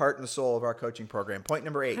really the heart and the soul of our coaching program. Point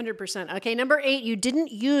number 8. 100%. Okay, number 8, you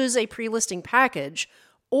didn't use a pre-listing package,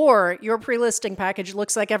 or your pre-listing package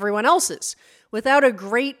looks like everyone else's. Without a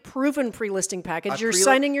great proven pre-listing package, you're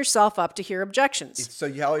signing yourself up to hear objections. So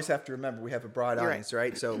you always have to remember, we have a broad audience,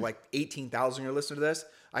 right? So like 18,000 are listening to this.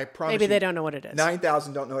 I promise Maybe they don't know what it is.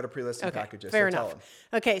 9,000 don't know what a pre-listing package is. Fair enough.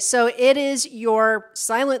 Okay, so it is your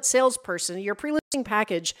silent salesperson. Your pre-listing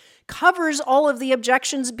package covers all of the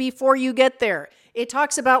objections before you get there. It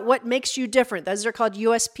talks about what makes you different. Those are called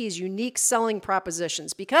USPs, unique selling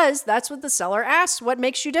propositions, because that's what the seller asks, what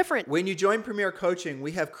makes you different. When you join Premier Coaching,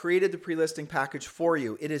 we have created the pre-listing package for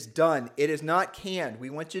you. It is done. It is not canned. We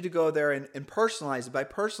want you to go there and personalize it. By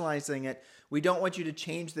personalizing it, we don't want you to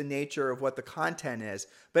change the nature of what the content is.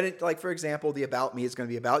 But like, for example, the About Me is going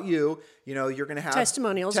to be about you. You're going to have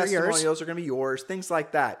testimonials are yours. Testimonials are going to be yours, things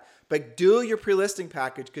like that. But do your pre-listing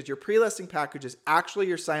package, because your pre-listing package is actually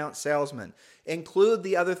your silent salesman. Include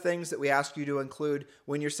the other things that we ask you to include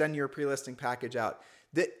when you're sending your pre-listing package out.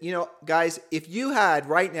 Guys, if you had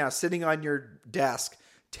right now sitting on your desk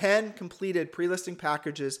 10 completed pre-listing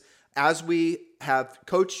packages as we have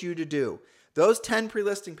coached you to do, those 10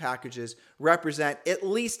 pre-listing packages represent, at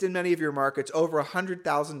least in many of your markets, over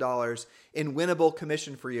 $100,000 in winnable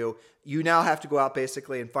commission for you. You now have to go out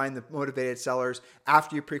basically and find the motivated sellers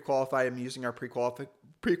after you pre-qualify them using our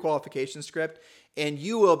pre-qualification script, and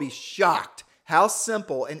you will be shocked how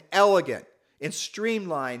simple and elegant and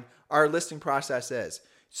streamlined our listing process is.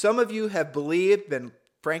 Some of you have believed, been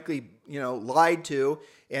frankly, lied to,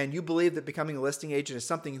 and you believe that becoming a listing agent is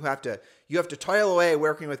something you have to toil away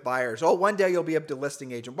working with buyers. Oh, one day you'll be a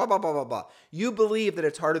listing agent, blah, blah, blah, blah, blah. You believe that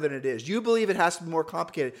it's harder than it is. You believe it has to be more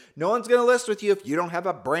complicated. No one's going to list with you if you don't have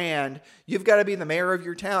a brand. You've got to be the mayor of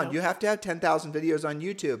your town. Nope. You have to have 10,000 videos on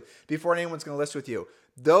YouTube before anyone's going to list with you.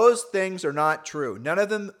 Those things are not true. None of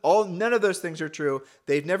those things are true.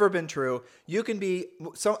 They've never been true. You can be,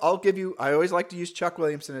 I always like to use Chuck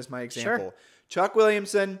Williamson as my example. Sure. Chuck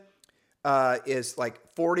Williamson is like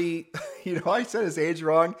 40. I said his age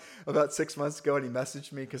wrong about 6 months ago, and he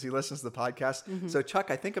messaged me because he listens to the podcast. Mm-hmm. So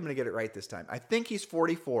Chuck, I think I'm going to get it right this time. I think he's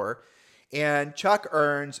 44, and Chuck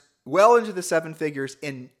earns well into the 7 figures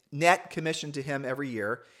in net commission to him every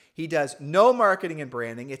year. He does no marketing and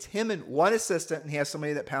branding. It's him and one assistant, and he has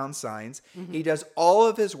somebody that pounds signs. Mm-hmm. He does all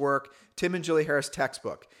of his work, Tim and Julie Harris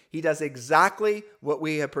textbook. He does exactly what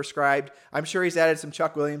we have prescribed. I'm sure he's added some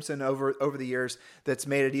Chuck Williamson over the years that's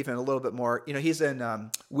made it even a little bit more. He's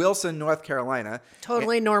in Wilson, North Carolina.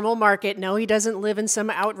 Totally normal market. No, he doesn't live in some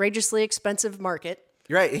outrageously expensive market.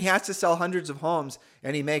 Right. He has to sell hundreds of homes,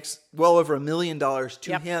 and he makes well over $1 million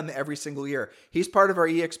to him every single year. He's part of our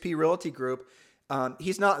eXp Realty group.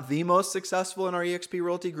 He's not the most successful in our eXp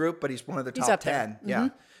Realty group, but he's one of the top 10. Mm-hmm. Yeah.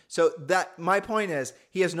 So my point is,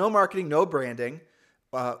 he has no marketing, no branding.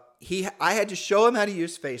 I had to show him how to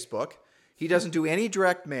use Facebook. He doesn't do any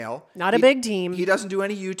direct mail. Not a big team. He doesn't do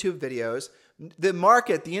any YouTube videos.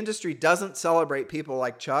 The industry doesn't celebrate people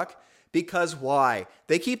like Chuck. Because why?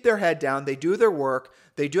 They keep their head down. They do their work.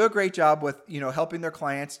 They do a great job with, helping their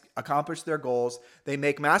clients accomplish their goals. They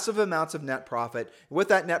make massive amounts of net profit. With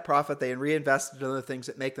that net profit, they reinvest it in other things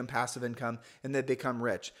that make them passive income, and they become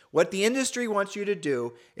rich. What the industry wants you to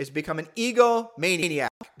do is become an egomaniac.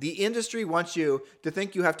 The industry wants you to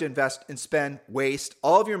think you have to invest and spend, waste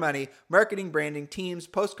all of your money, marketing, branding, teams,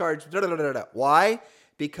 postcards, Why?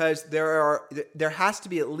 Because there has to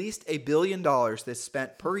be at least $1 billion that's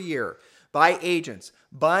spent per year by agents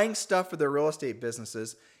buying stuff for their real estate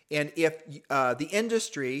businesses. And if the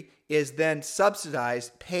industry is then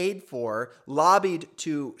subsidized, paid for, lobbied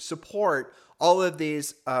to support all of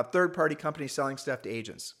these third-party companies selling stuff to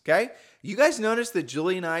agents, okay? You guys notice that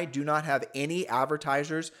Julie and I do not have any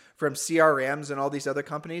advertisers from CRMs and all these other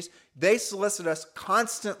companies. They solicit us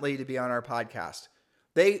constantly to be on our podcast.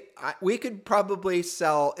 We could probably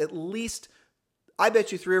sell at least, I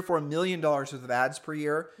bet you $3 or $4 million worth of ads per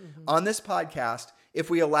year on this podcast if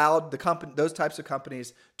we allowed those types of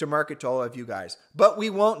companies to market to all of you guys. But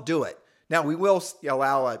we won't do it. Now, we will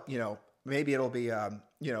allow maybe it'll be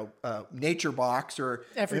Nature Box or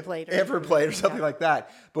Everplate or something like that.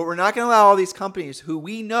 But we're not going to allow all these companies who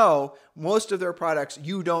we know most of their products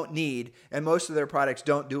you don't need, and most of their products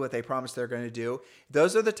don't do what they promise they're going to do.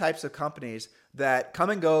 Those are the types of companies that come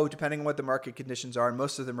and go depending on what the market conditions are, and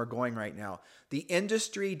most of them are going right now. The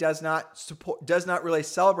industry does not really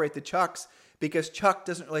celebrate the Chucks, because Chuck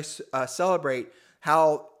doesn't really celebrate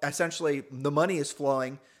how essentially the money is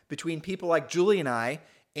flowing between people like Julie and I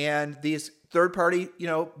and these third-party,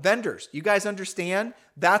 vendors. You guys understand?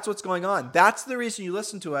 That's what's going on. That's the reason you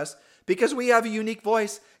listen to us, because we have a unique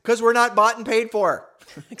voice, because we're not bought and paid for.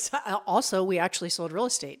 Also, we actually sold real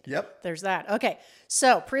estate. Yep. There's that. Okay.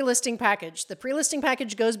 So pre-listing package. The pre-listing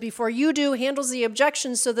package goes before you do, handles the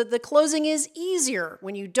objections so that the closing is easier.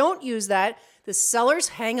 When you don't use that, the sellers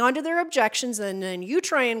hang on to their objections, and then you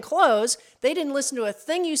try and close. They didn't listen to a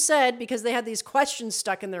thing you said because they had these questions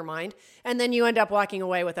stuck in their mind, and then you end up walking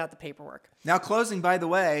away without the paperwork. Now, closing, by the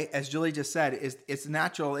way, as Julie just said, it's a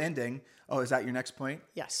natural ending. Oh, is that your next point?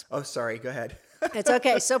 Yes. Oh, sorry. Go ahead. It's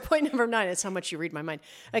okay. So point number 9, it's how much you read my mind.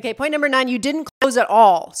 Okay, point number 9, you didn't close at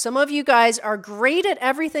all. Some of you guys are great at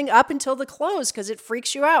everything up until the close because it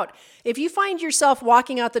freaks you out. If you find yourself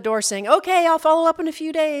walking out the door saying, okay, I'll follow up in a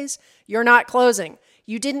few days, you're not closing.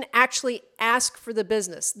 You didn't actually ask for the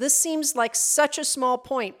business. This seems like such a small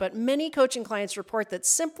point, but many coaching clients report that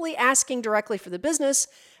simply asking directly for the business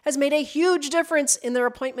has made a huge difference in their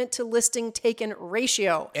appointment to listing taken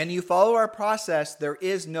ratio. And you follow our process, there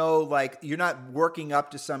is no, you're not working up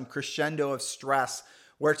to some crescendo of stress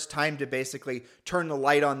where it's time to basically turn the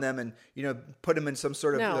light on them and, put them in some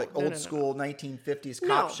sort of old school 1950s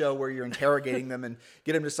cop show where you're interrogating them and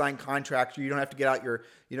get them to sign contracts. You don't have to get out your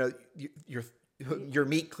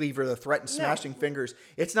meat cleaver to threaten smashing fingers.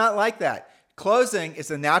 It's not like that. Closing is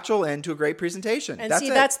a natural end to a great presentation. And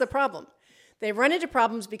that's the problem. They run into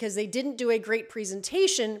problems because they didn't do a great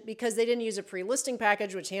presentation because they didn't use a pre-listing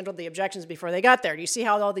package, which handled the objections before they got there. Do you see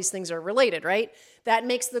how all these things are related, right? That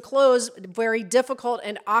makes the close very difficult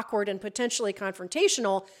and awkward and potentially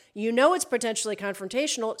confrontational. You know it's potentially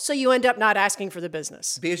confrontational, so you end up not asking for the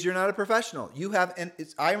business. Because you're not a professional.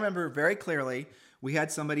 I remember very clearly, we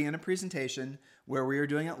had somebody in a presentation where we were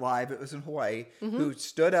doing it live. It was in Hawaii, who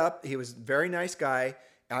stood up. He was a very nice guy.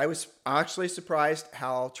 I was actually surprised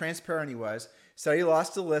how transparent he was. So he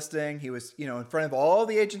lost the listing. He was, in front of all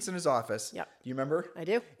the agents in his office. Yep. Do you remember? I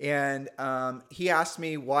do. And he asked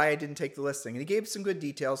me why I didn't take the listing. And he gave some good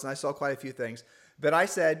details, and I saw quite a few things. But I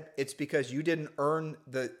said, it's because you didn't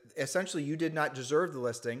essentially you did not deserve the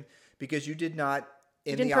listing because you did not,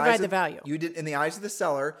 you didn't provide the value. You did, in the eyes of the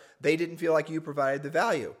seller, they didn't feel like you provided the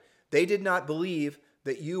value. They did not believe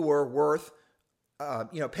that you were worth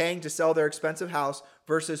paying to sell their expensive house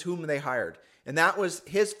versus whom they hired. And that was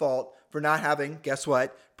his fault for not having, guess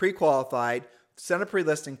what, pre-qualified, sent a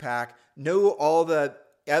pre-listing pack, knew all the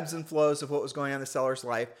ebbs and flows of what was going on in the seller's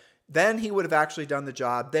life. Then he would have actually done the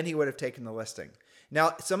job. Then he would have taken the listing.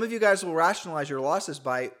 Now, some of you guys will rationalize your losses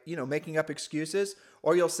by, making up excuses,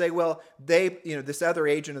 or you'll say, well, this other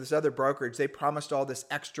agent or this other brokerage, they promised all this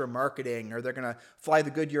extra marketing, or they're going to fly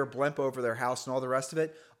the Goodyear blimp over their house and all the rest of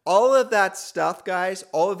it. All of that stuff, guys,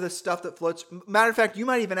 all of this stuff that floats. Matter of fact, you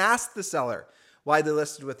might even ask the seller why they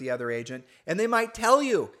listed with the other agent, and they might tell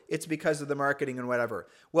you it's because of the marketing and whatever.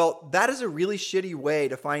 Well, that is a really shitty way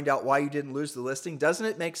to find out why you didn't lose the listing. Doesn't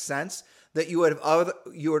it make sense that you had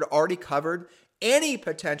already covered any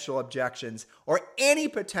potential objections or any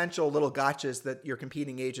potential little gotchas that your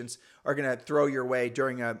competing agents are going to throw your way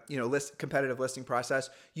during a competitive listing process?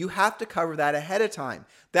 You have to cover that ahead of time.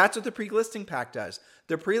 That's what the pre-listing pack does.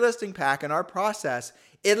 The pre-listing pack in our process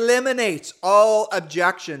eliminates all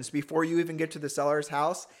objections before you even get to the seller's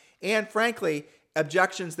house, and frankly,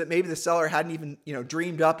 objections that maybe the seller hadn't even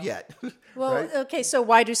dreamed up yet. Well, right? Okay, so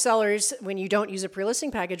why do sellers, when you don't use a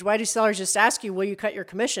pre-listing package, why do sellers just ask you, will you cut your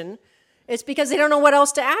commission? It's because they don't know what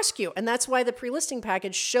else to ask you. And that's why the pre-listing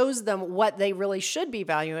package shows them what they really should be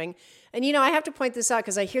valuing. And I have to point this out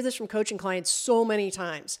because I hear this from coaching clients so many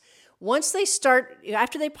times. Once they start,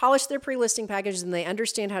 after they polish their pre-listing package and they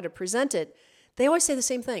understand how to present it, they always say the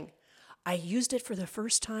same thing. I used it for the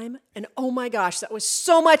first time, and oh my gosh, that was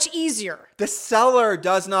so much easier. The seller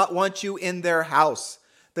does not want you in their house.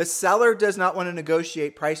 The seller does not want to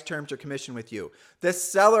negotiate price terms or commission with you. The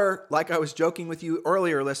seller, like I was joking with you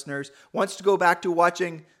earlier, listeners, wants to go back to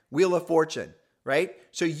watching Wheel of Fortune, right?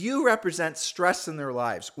 So you represent stress in their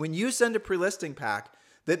lives. When you send a pre-listing pack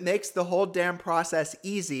that makes the whole damn process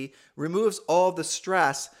easy, removes all the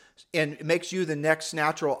stress, and makes you the next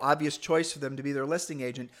natural, obvious choice for them to be their listing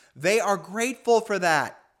agent, they are grateful for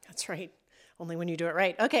that. That's right. Only when you do it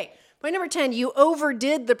right. Okay. Point number 10, you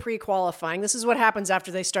overdid the pre-qualifying. This is what happens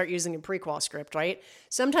after they start using a pre-qual script, right?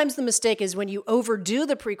 Sometimes the mistake is when you overdo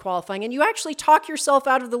the pre-qualifying and you actually talk yourself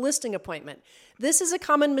out of the listing appointment. This is a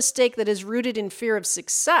common mistake that is rooted in fear of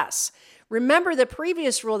success. Remember the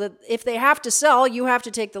previous rule that if they have to sell, you have to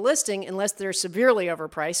take the listing unless they're severely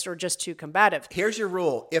overpriced or just too combative. Here's your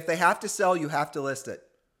rule. If they have to sell, you have to list it.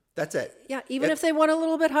 That's it. Yeah, even if they want a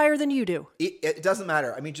little bit higher than you do. It doesn't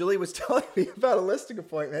matter. I mean, Julie was telling me about a listing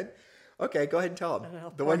appointment. Okay, go ahead and tell him.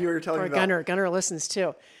 The one you were telling me about. Gunner. Gunner listens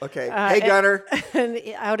too. Okay. Hey, Gunner.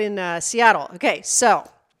 Out in Seattle. Okay, so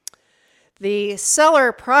the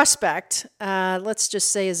seller prospect, let's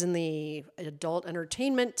just say, is in the adult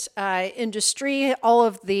entertainment industry. All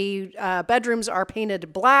of the bedrooms are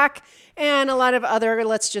painted black, and a lot of other,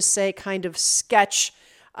 let's just say, kind of sketch,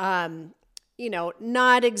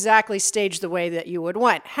 not exactly staged the way that you would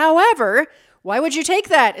want. However, why would you take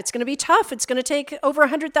that? It's going to be tough. It's going to take over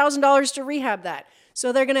 $100,000 to rehab that.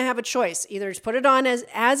 So they're going to have a choice. Either just put it on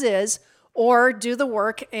as is, or do the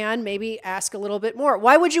work and maybe ask a little bit more.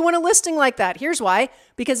 Why would you want a listing like that? Here's why.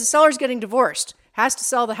 Because the seller's getting divorced, has to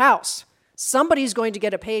sell the house. Somebody's going to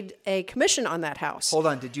get paid a commission on that house. Hold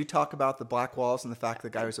on. Did you talk about the black walls and the fact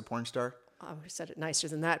that the guy was a porn star? Oh, I said it nicer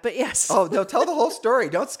than that, but yes. Oh, no, tell the whole story.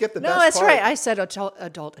 Don't skip the best part. No, that's right. I said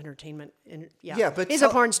adult entertainment. Yeah, but he's a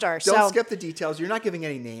porn star. Don't skip the details. You're not giving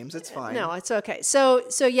any names. It's fine. No, it's okay. So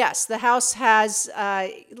yes, the house has,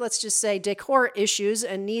 let's just say, decor issues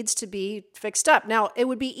and needs to be fixed up. Now, it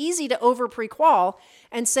would be easy to over pre-qual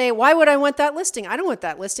and say, why would I want that listing? I don't want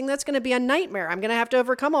that listing. That's going to be a nightmare. I'm going to have to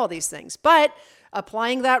overcome all these things. But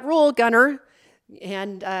applying that rule, Gunner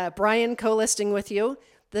and Brian co-listing with you,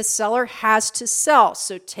 the seller has to sell,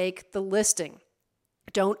 so take the listing.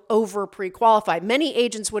 Don't over pre-qualify. Many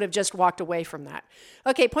agents would have just walked away from that.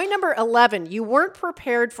 Okay, point number 11, you weren't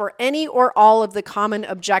prepared for any or all of the common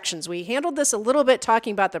objections. We handled this a little bit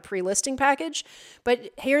talking about the pre-listing package, but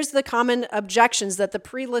here's the common objections that the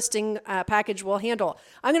pre-listing package will handle.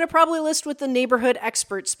 I'm going to probably list with the neighborhood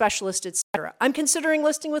expert specialist, etc. I'm considering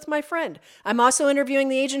listing with my friend. I'm also interviewing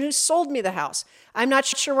the agent who sold me the house. I'm not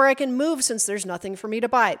sure where I can move since there's nothing for me to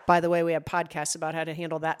buy. By the way, we have podcasts about how to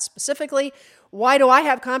handle that specifically. Why do I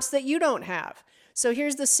have comps that you don't have? So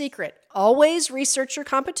here's the secret. Always research your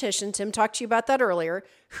competition. Tim talked to you about that earlier.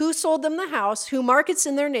 Who sold them the house? Who markets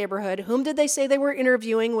in their neighborhood? Whom did they say they were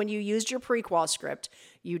interviewing when you used your pre-qual script?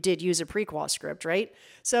 You did use a pre-qual script, right?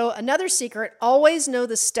 So another secret, always know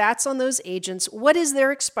the stats on those agents. What is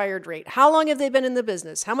their expired rate? How long have they been in the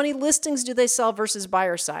business? How many listings do they sell versus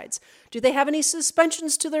buyer sides? Do they have any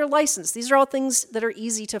suspensions to their license? These are all things that are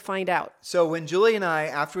easy to find out. So when Julie and I,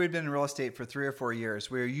 after we'd been in real estate for 3 or 4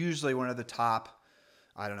 years, we were usually one of the top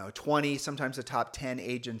 20, sometimes the top 10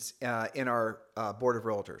 agents in our board of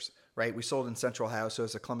realtors, right? We sold in Central Ohio, so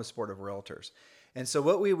it's a Columbus board of realtors. And so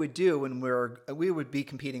what we would do when we would be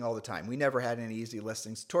competing all the time. We never had any easy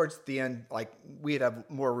listings. Towards the end, like we'd have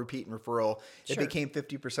more repeat and referral. It became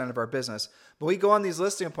 50% of our business. But we go on these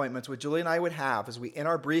listing appointments, what Julie and I would have is in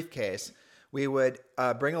our briefcase, we would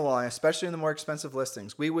bring along, especially in the more expensive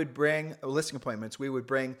listings, we would bring listing appointments. We would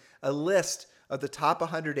bring a list of the top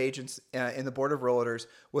 100 agents in the board of realtors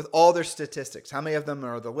with all their statistics. How many of them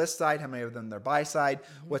are the list side? How many of them are their buy side?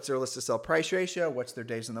 Mm-hmm. What's their list to sell price ratio? What's their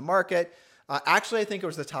days in the market? Actually, I think it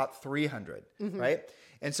was the top 300, right?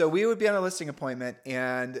 And so we would be on a listing appointment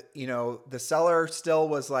and, the seller still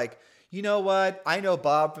was like, you know what? I know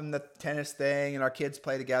Bob from the tennis thing and our kids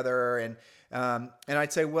play together. And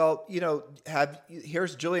I'd say, well,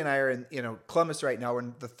 here's Julie and I are in, Columbus right now.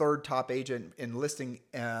 We're the third top agent in listing,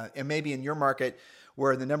 and maybe in your market,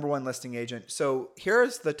 we're the number one listing agent. So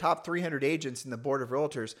here's the top 300 agents in the board of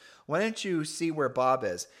realtors. Why don't you see where Bob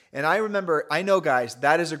is? And I know guys,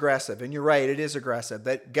 that is aggressive. And you're right, it is aggressive.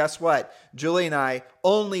 But guess what? Julie and I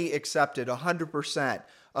only accepted 100%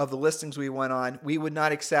 of the listings we went on. We would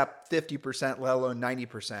not accept 50%, let alone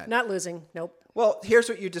 90%. Not losing. Nope. Well, here's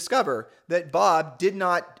what you discover, that Bob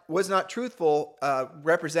was not truthful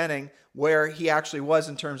representing where he actually was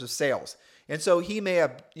in terms of sales. And so he may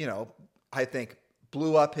have, I think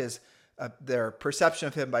blew up their perception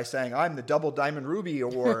of him by saying, I'm the Double Diamond Ruby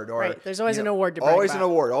Award. Or right. There's always an award to brag Always about.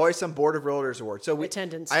 an award. Always some Board of Realtors award. So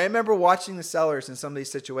Attendance. I remember watching the sellers in some of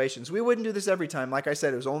these situations. We wouldn't do this every time. Like I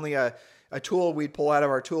said, it was only a tool we'd pull out of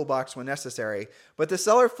our toolbox when necessary. But the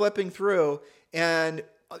seller flipping through and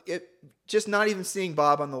it just not even seeing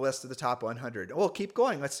Bob on the list of the top 100. Well, keep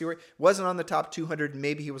going. Let's see where wasn't on the top 200. And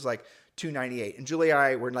maybe he was like 298. And Julie and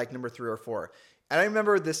I were like number 3 or 4. And I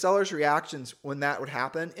remember the seller's reactions when that would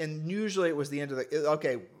happen. And usually it was the end of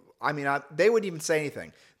they wouldn't even say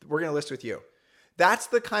anything. We're going to list with you. That's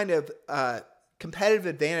the kind of competitive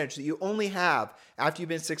advantage that you only have after you've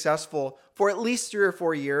been successful for at least 3 or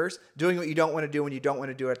 4 years doing what you don't want to do when you don't want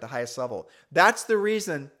to do it at the highest level. That's the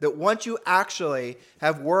reason that once you actually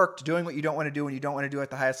have worked doing what you don't want to do when you don't want to do it at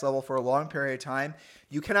the highest level for a long period of time,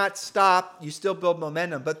 you cannot stop. You still build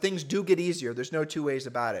momentum, but things do get easier. There's no two ways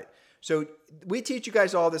about it. So we teach you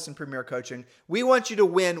guys all this in Premier Coaching. We want you to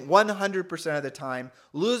win 100% of the time.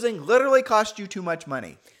 Losing literally costs you too much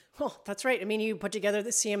money. Well, that's right. I mean, you put together the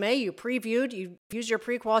CMA, you previewed, you use your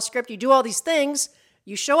pre-qual script, you do all these things,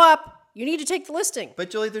 you show up, you need to take the listing. But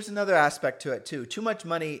Julie, there's another aspect to it too. Too much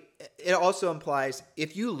money, it also implies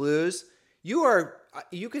if you lose, you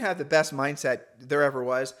can have the best mindset there ever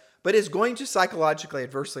was, but it's going to psychologically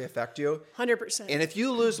adversely affect you. 100%. And if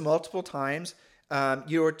you lose multiple times,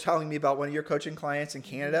 you were telling me about one of your coaching clients in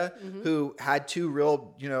Canada who had 2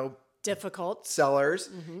 real, difficult sellers,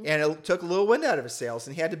 and it took a little wind out of his sails,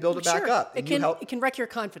 and he had to build it back up. It can wreck your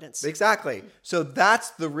confidence. Exactly. So that's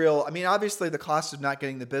the real. I mean, obviously, the cost of not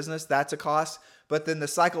getting the business, that's a cost. But then the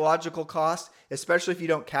psychological cost, especially if you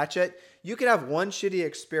don't catch it, you can have one shitty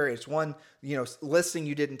experience, one listing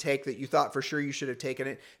you didn't take that you thought for sure you should have taken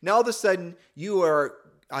it. Now all of a sudden you are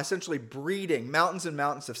essentially breeding mountains and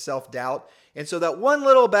mountains of self-doubt. And so that one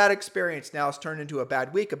little bad experience now is turned into a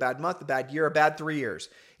bad week, a bad month, a bad year, a bad 3 years.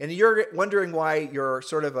 And you're wondering why you're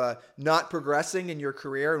sort of not progressing in your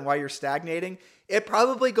career and why you're stagnating. It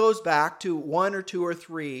probably goes back to 1 or 2 or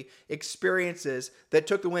 3 experiences that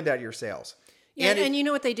took the wind out of your sails. Yeah, and you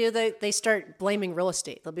know what they do? They start blaming real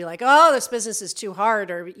estate. They'll be like, oh, this business is too hard.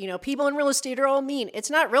 Or, people in real estate are all mean. It's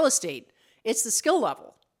not real estate. It's the skill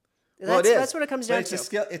level. It is. That's what it comes down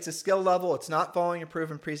to. It's a skill level. It's not following a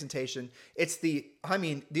proven presentation. It's the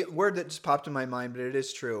word that just popped in my mind, but it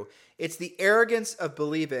is true. It's the arrogance of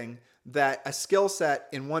believing that a skill set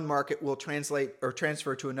in one market will translate or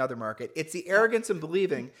transfer to another market. It's the arrogance in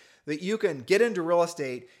believing that you can get into real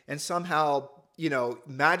estate and somehow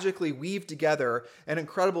magically weave together an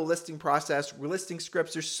incredible listing process, listing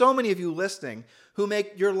scripts. There's so many of you listening who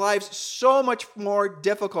make your lives so much more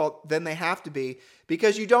difficult than they have to be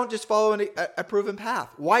because you don't just follow a proven path.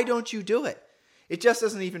 Why don't you do it? It just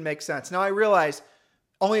doesn't even make sense. Now I realize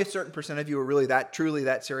only a certain percent of you are really truly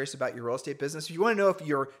that serious about your real estate business. If you want to know if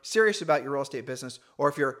you're serious about your real estate business or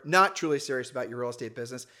if you're not truly serious about your real estate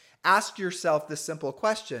business, ask yourself this simple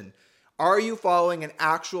question. Are you following an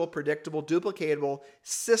actual, predictable, duplicatable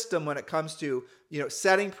system when it comes to,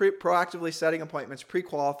 proactively setting appointments,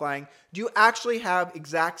 pre-qualifying? Do you actually have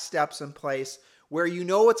exact steps in place where you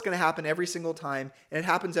know what's going to happen every single time, and it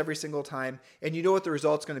happens every single time, and you know what the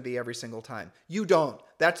result's going to be every single time? You don't.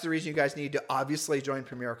 That's the reason you guys need to obviously join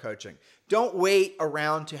Premier Coaching. Don't wait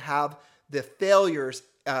around to have the failures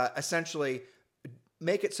essentially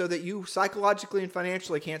make it so that you psychologically and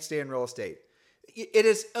financially can't stay in real estate.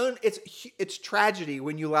 It's tragedy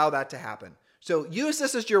when you allow that to happen. So use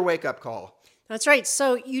this as your wake-up call. That's right.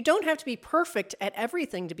 So you don't have to be perfect at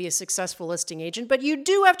everything to be a successful listing agent, but you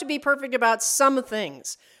do have to be perfect about some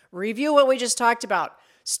things. Review what we just talked about.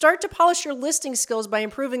 Start to polish your listing skills by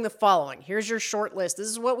improving the following. Here's your short list. This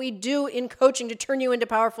is what we do in coaching to turn you into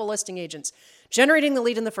powerful listing agents. Generating the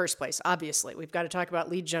lead in the first place, obviously. We've got to talk about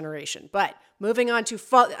lead generation. But moving on to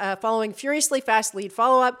following furiously fast lead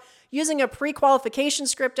follow-up, using a pre-qualification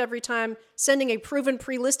script every time, sending a proven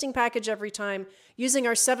pre-listing package every time, using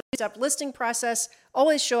our 7-step listing process,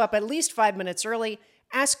 always show up at least 5 minutes early,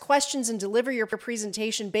 ask questions and deliver your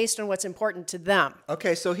presentation based on what's important to them.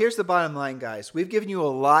 Okay, so here's the bottom line, guys. We've given you a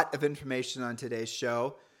lot of information on today's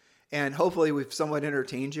show, and hopefully we've somewhat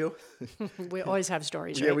entertained you. We always have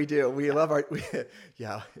stories, right? Yeah, we do. We love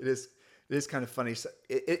yeah, it is kind of funny.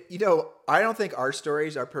 I don't think our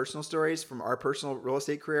stories, our personal stories from our personal real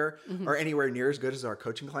estate career are anywhere near as good as our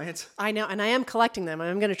coaching clients. I know, and I am collecting them.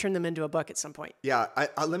 I'm going to turn them into a book at some point. Yeah,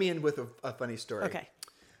 let me end with a funny story. Okay.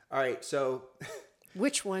 All right, so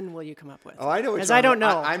Which one will you come up with? Oh, I know which Because one. I don't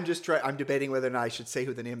know. I'm just I'm debating whether or not I should say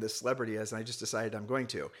who the name of this celebrity is, and I just decided I'm going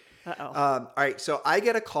to. Uh-oh. All right, so I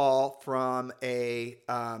get a call from a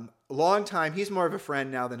long time. He's more of a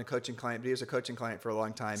friend now than a coaching client, but he was a coaching client for a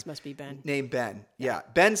long time. This must be Ben. Named Ben. Yeah,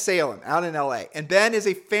 Ben Salem out in LA. And Ben is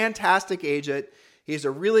a fantastic agent. He's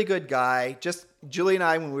a really good guy. Just Julie and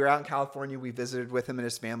I, when we were out in California, we visited with him and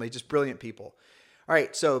his family. Just brilliant people. All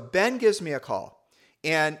right, so Ben gives me a call,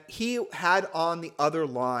 and he had on the other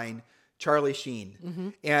line Charlie Sheen. Mm-hmm.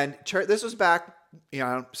 And this was back,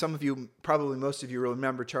 some of you, probably most of you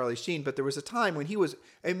remember Charlie Sheen, but there was a time when he was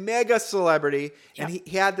a mega celebrity, and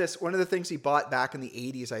he had this, one of the things he bought back in the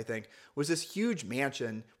 80s, I think, was this huge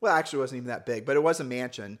mansion. Well, actually, it wasn't even that big, but it was a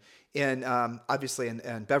mansion in, obviously,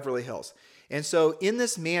 in Beverly Hills. And so in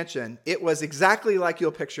this mansion, it was exactly like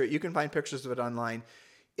you'll picture it. You can find pictures of it online.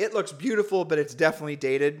 It looks beautiful, but it's definitely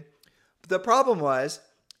dated. The problem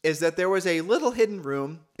is that there was a little hidden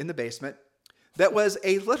room in the basement that was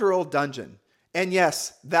a literal dungeon. And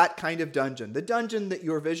yes, that kind of dungeon. The dungeon that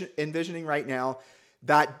you're envisioning right now,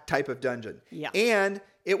 that type of dungeon. Yeah. And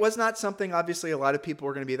it was not something, obviously, a lot of people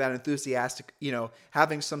were going to be that enthusiastic,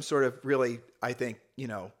 having some sort of really, I think,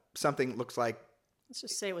 something looks like, Let's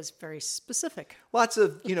just say it was very specific. lots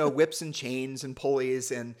of, whips and chains and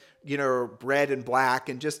pulleys and, red and black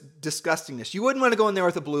and just disgustingness. You wouldn't want to go in there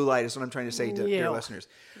with a blue light is what I'm trying to say to your listeners.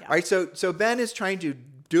 Yeah. All right. So Ben is trying to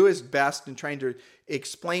do his best and trying to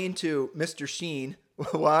explain to Mr. Sheen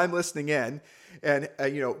while I'm listening in and,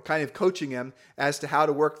 kind of coaching him as to how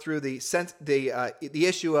to work through the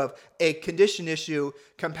issue of a condition issue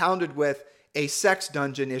compounded with a sex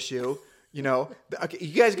dungeon issue. Okay,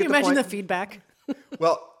 you guys get the point. Can you imagine the feedback?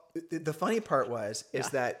 Well, the funny part is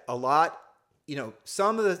that a lot,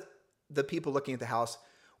 some of the people looking at the house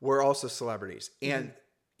were also celebrities. And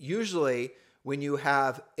usually when you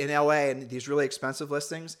have in LA and these really expensive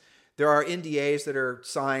listings, there are NDAs that are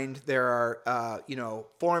signed. There are,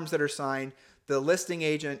 forms that are signed. The listing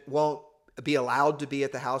agent won't be allowed to be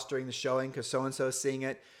at the house during the showing because so-and-so is seeing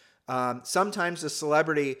it. Sometimes the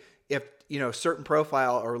celebrity, if certain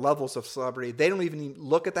profile or levels of celebrity, they don't even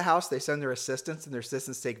look at the house. They send their assistants, and their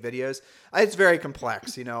assistants take videos. It's very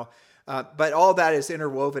complex, but all that is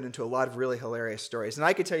interwoven into a lot of really hilarious stories. And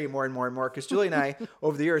I could tell you more and more and more because Julie and I,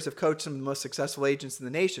 over the years, have coached some of the most successful agents in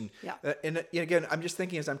the nation. Yeah. And again, I'm just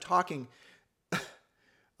thinking as I'm talking,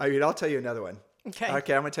 I'll tell you another one. Okay.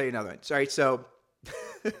 Okay, I'm going to tell you another one. Sorry, so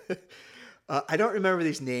I don't remember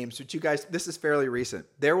these names, but you guys, this is fairly recent.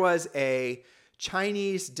 There was a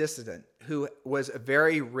Chinese dissident who was a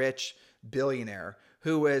very rich billionaire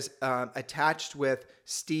who was attached with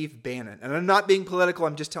Steve Bannon. And I'm not being political.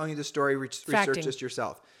 I'm just telling you the story. Research this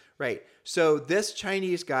yourself. Right. So this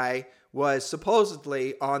Chinese guy was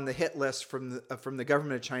supposedly on the hit list from the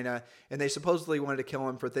government of China, and they supposedly wanted to kill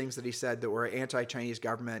him for things that he said that were anti-Chinese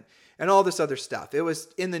government and all this other stuff. It was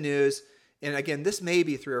in the news. And again, this may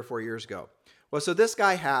be 3 or 4 years ago. Well, so this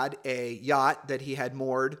guy had a yacht that he had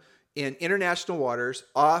moored in international waters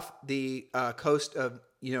off the coast of,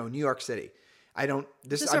 New York City.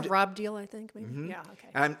 This is a Rob deal, I think, maybe. Mm-hmm. Yeah.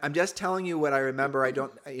 Okay. I'm just telling you what I remember. I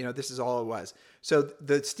don't, this is all it was. So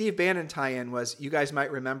the Steve Bannon tie-in was, you guys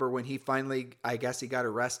might remember when he finally, I guess he got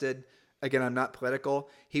arrested. Again, I'm not political.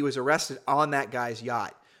 He was arrested on that guy's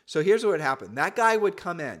yacht. So here's what would happen. That guy would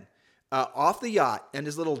come in off the yacht and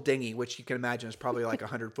his little dinghy, which you can imagine is probably like a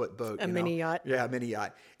 100-foot boat. A mini yacht. Yeah, a mini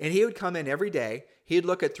yacht. And he would come in every day. He'd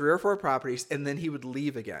look at 3 or 4 properties and then he would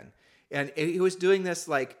leave again. And he was doing this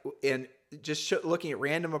looking at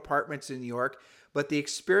random apartments in New York. But the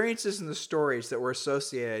experiences and the stories that were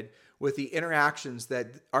associated with the interactions that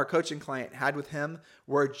our coaching client had with him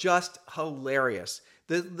were just hilarious.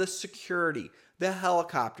 The security, the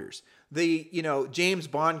helicopters, the James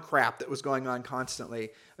Bond crap that was going on constantly.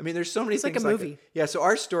 I mean, there's so many things like a movie. Yeah, so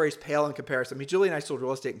our stories pale in comparison. I mean, Julie and I sold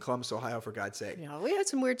real estate in Columbus, Ohio, for God's sake. Yeah, we had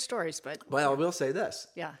some weird stories, but well, I will say this.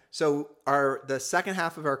 Yeah. So the second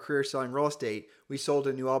half of our career selling real estate, we sold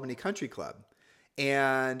a New Albany Country Club,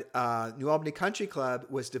 and New Albany Country Club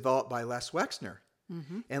was developed by Les Wexner.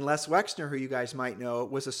 Mm-hmm. And Les Wexner, who you guys might know,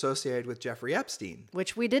 was associated with Jeffrey Epstein.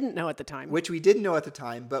 Which we didn't know at the time.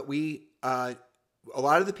 But we, a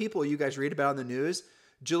lot of the people you guys read about in the news,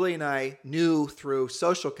 Julie and I knew through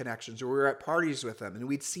social connections, or we were at parties with them, and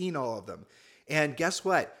we'd seen all of them. And guess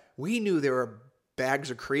what? We knew they were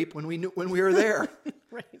bags of creep when we were there.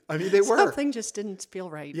 Right. I mean, they were. Something just didn't feel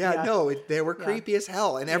right. Yeah. No, they were creepy as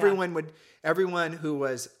hell. And everyone who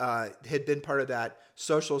was had been part of that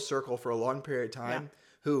social circle for a long period of time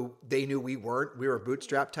who they knew we weren't. We were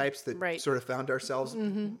bootstrap types that sort of found ourselves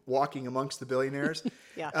walking amongst the billionaires.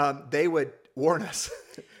 They would warn us.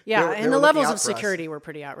 Yeah, and the levels of security were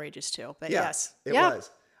pretty outrageous too. But yes, it was.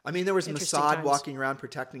 I mean, there was Mossad walking around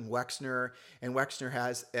protecting Wexner, and Wexner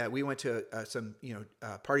has. We went to some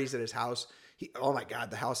parties at his house. Oh my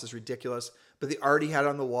God, the house is ridiculous. But the art he had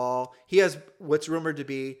on the wall. He has what's rumored to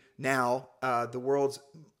be now the world's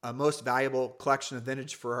most valuable collection of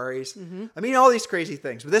vintage Ferraris. I mean, all these crazy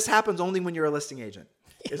things. But this happens only when you're a listing agent.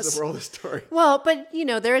 Is the world of story. Well, but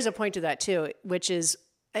there is a point to that too, which is,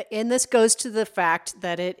 and this goes to the fact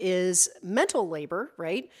that it is mental labor,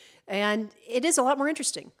 right? And it is a lot more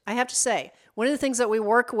interesting, I have to say. One of the things that we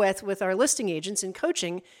work with our listing agents in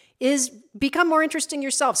coaching is become more interesting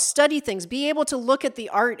yourself, study things, be able to look at the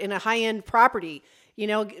art in a high-end property.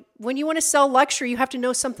 When you want to sell luxury, you have to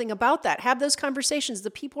know something about that. Have those conversations. The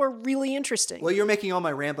people are really interesting. Well, you're making all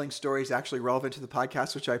my rambling stories actually relevant to the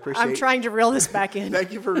podcast, which I appreciate. I'm trying to reel this back in.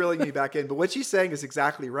 Thank you for reeling me back in. But what she's saying is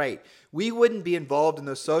exactly right. We wouldn't be involved in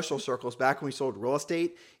those social circles back when we sold real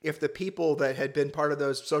estate if the people that had been part of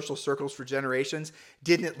those social circles for generations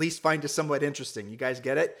didn't at least find us somewhat interesting. You guys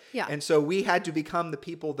get it? Yeah. And so we had to become the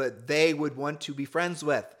people that they would want to be friends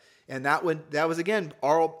with. And that was, again,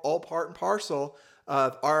 all part and parcel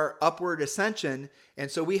of our upward ascension. And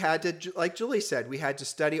so we had to, like Julie said, we had to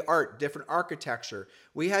study art, different architecture.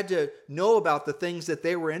 We had to know about the things that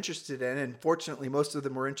they were interested in. And fortunately, most of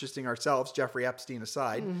them were interesting ourselves, Jeffrey Epstein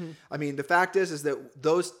aside. I mean, the fact is that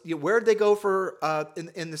those, where did they go for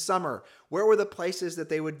in the summer? Where were the places that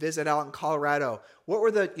they would visit out in Colorado? What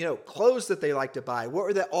were the, clothes that they liked to buy? What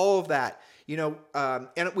were all of that?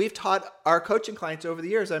 And we've taught our coaching clients over the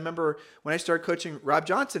years. I remember when I started coaching Rob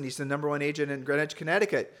Johnson, he's the #1 agent in Greenwich,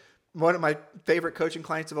 Connecticut. One of my favorite coaching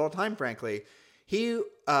clients of all time, frankly.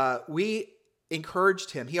 We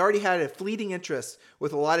encouraged him. He already had a fleeting interest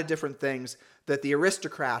with a lot of different things that the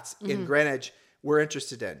aristocrats in Greenwich were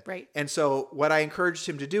interested in. Right. And so what I encouraged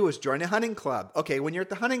him to do was join a hunting club. Okay, when you're at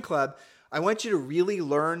the hunting club, I want you to really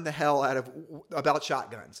learn the hell about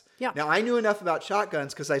shotguns. Yeah. Now, I knew enough about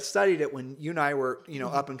shotguns because I studied it when you and I were,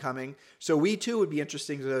 up and coming. So we too would be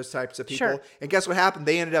interesting to those types of people. Sure. And guess what happened?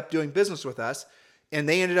 They ended up doing business with us, and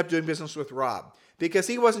they ended up doing business with Rob because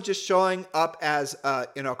he wasn't just showing up as a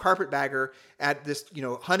carpetbagger at this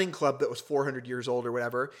hunting club that was 400 years old or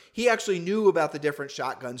whatever. He actually knew about the different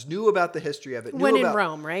shotguns, knew about the history of it. When in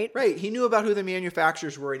Rome, right? Right. He knew about who the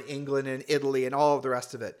manufacturers were in England and Italy and all of the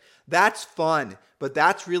rest of it. That's fun, but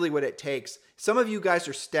that's really what it takes. Some of you guys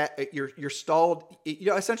are you're stalled.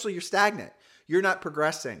 Essentially, you're stagnant. You're not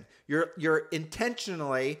progressing. You're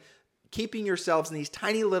intentionally keeping yourselves in these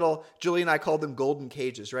tiny little, Julie and I called them golden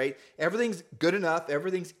cages, right? Everything's good enough.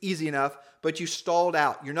 Everything's easy enough, but you stalled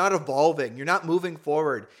out. You're not evolving. You're not moving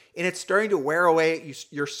forward. And it's starting to wear away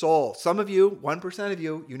at your soul. Some of you, 1% of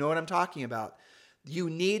you know what I'm talking about. You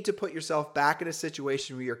need to put yourself back in a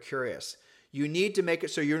situation where you're curious. You need to make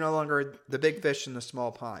it so you're no longer the big fish in the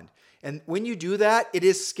small pond. And when you do that, it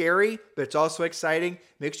is scary, but it's also exciting.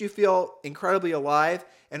 Makes you feel incredibly alive,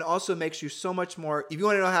 and also makes you so much more. If you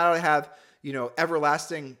want to know how to have,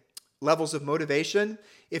 everlasting levels of motivation,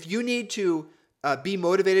 if you need to be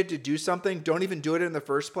motivated to do something, don't even do it in the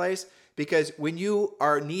first place. Because when you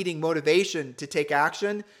are needing motivation to take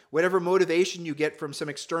action, whatever motivation you get from some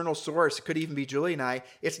external source, it could even be Julie and I,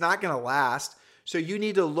 it's not going to last. So you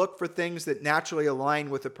need to look for things that naturally align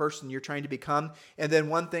with the person you're trying to become. And then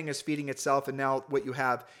one thing is feeding itself. And now what you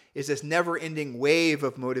have is this never-ending wave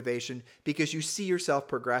of motivation because you see yourself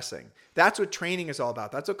progressing. That's what training is all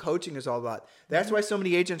about. That's what coaching is all about. That's why so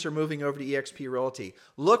many agents are moving over to eXp Realty.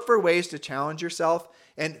 Look for ways to challenge yourself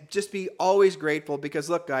and just be always grateful because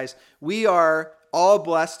look, guys, we are all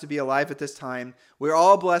blessed to be alive at this time. We're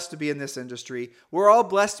all blessed to be in this industry. We're all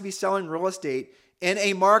blessed to be selling real estate in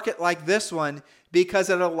a market like this one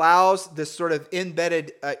because it allows this sort of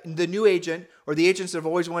embedded, the new agent or the agents that have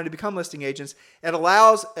always wanted to become listing agents, it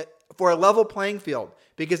allows for a level playing field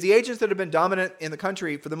because the agents that have been dominant in the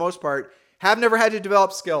country for the most part have never had to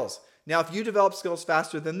develop skills. Now, if you develop skills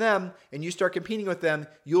faster than them and you start competing with them,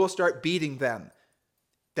 you will start beating them.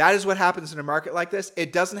 That is what happens in a market like this.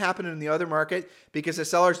 It doesn't happen in the other market because the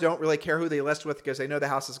sellers don't really care who they list with because they know the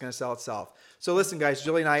house is going to sell itself. So listen, guys,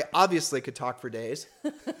 Julie and I obviously could talk for days.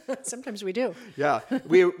 Sometimes we do. Yeah.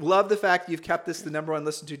 We love the fact you've kept this the #1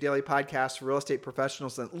 listened to daily podcast for real estate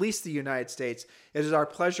professionals in at least the United States. It is our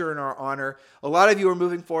pleasure and our honor. A lot of you are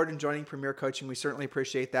moving forward and joining Premier Coaching. We certainly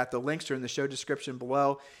appreciate that. The links are in the show description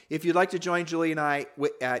below. If you'd like to join Julie and I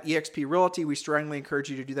at eXp Realty, we strongly encourage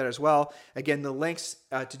you to do that as well. Again, the links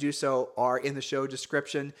to do so are in the show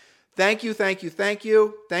description. Thank you, thank you, thank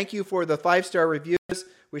you. Thank you for the 5-star reviews.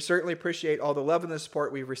 We certainly appreciate all the love and the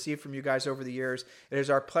support we've received from you guys over the years. It is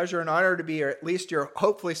our pleasure and honor to be at least your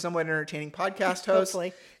hopefully somewhat entertaining podcast host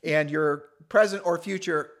and your present or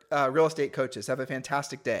future real estate coaches. Have a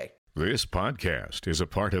fantastic day. This podcast is a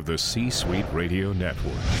part of the C-Suite Radio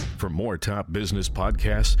Network. For more top business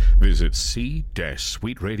podcasts, visit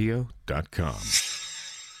c-suiteradio.com.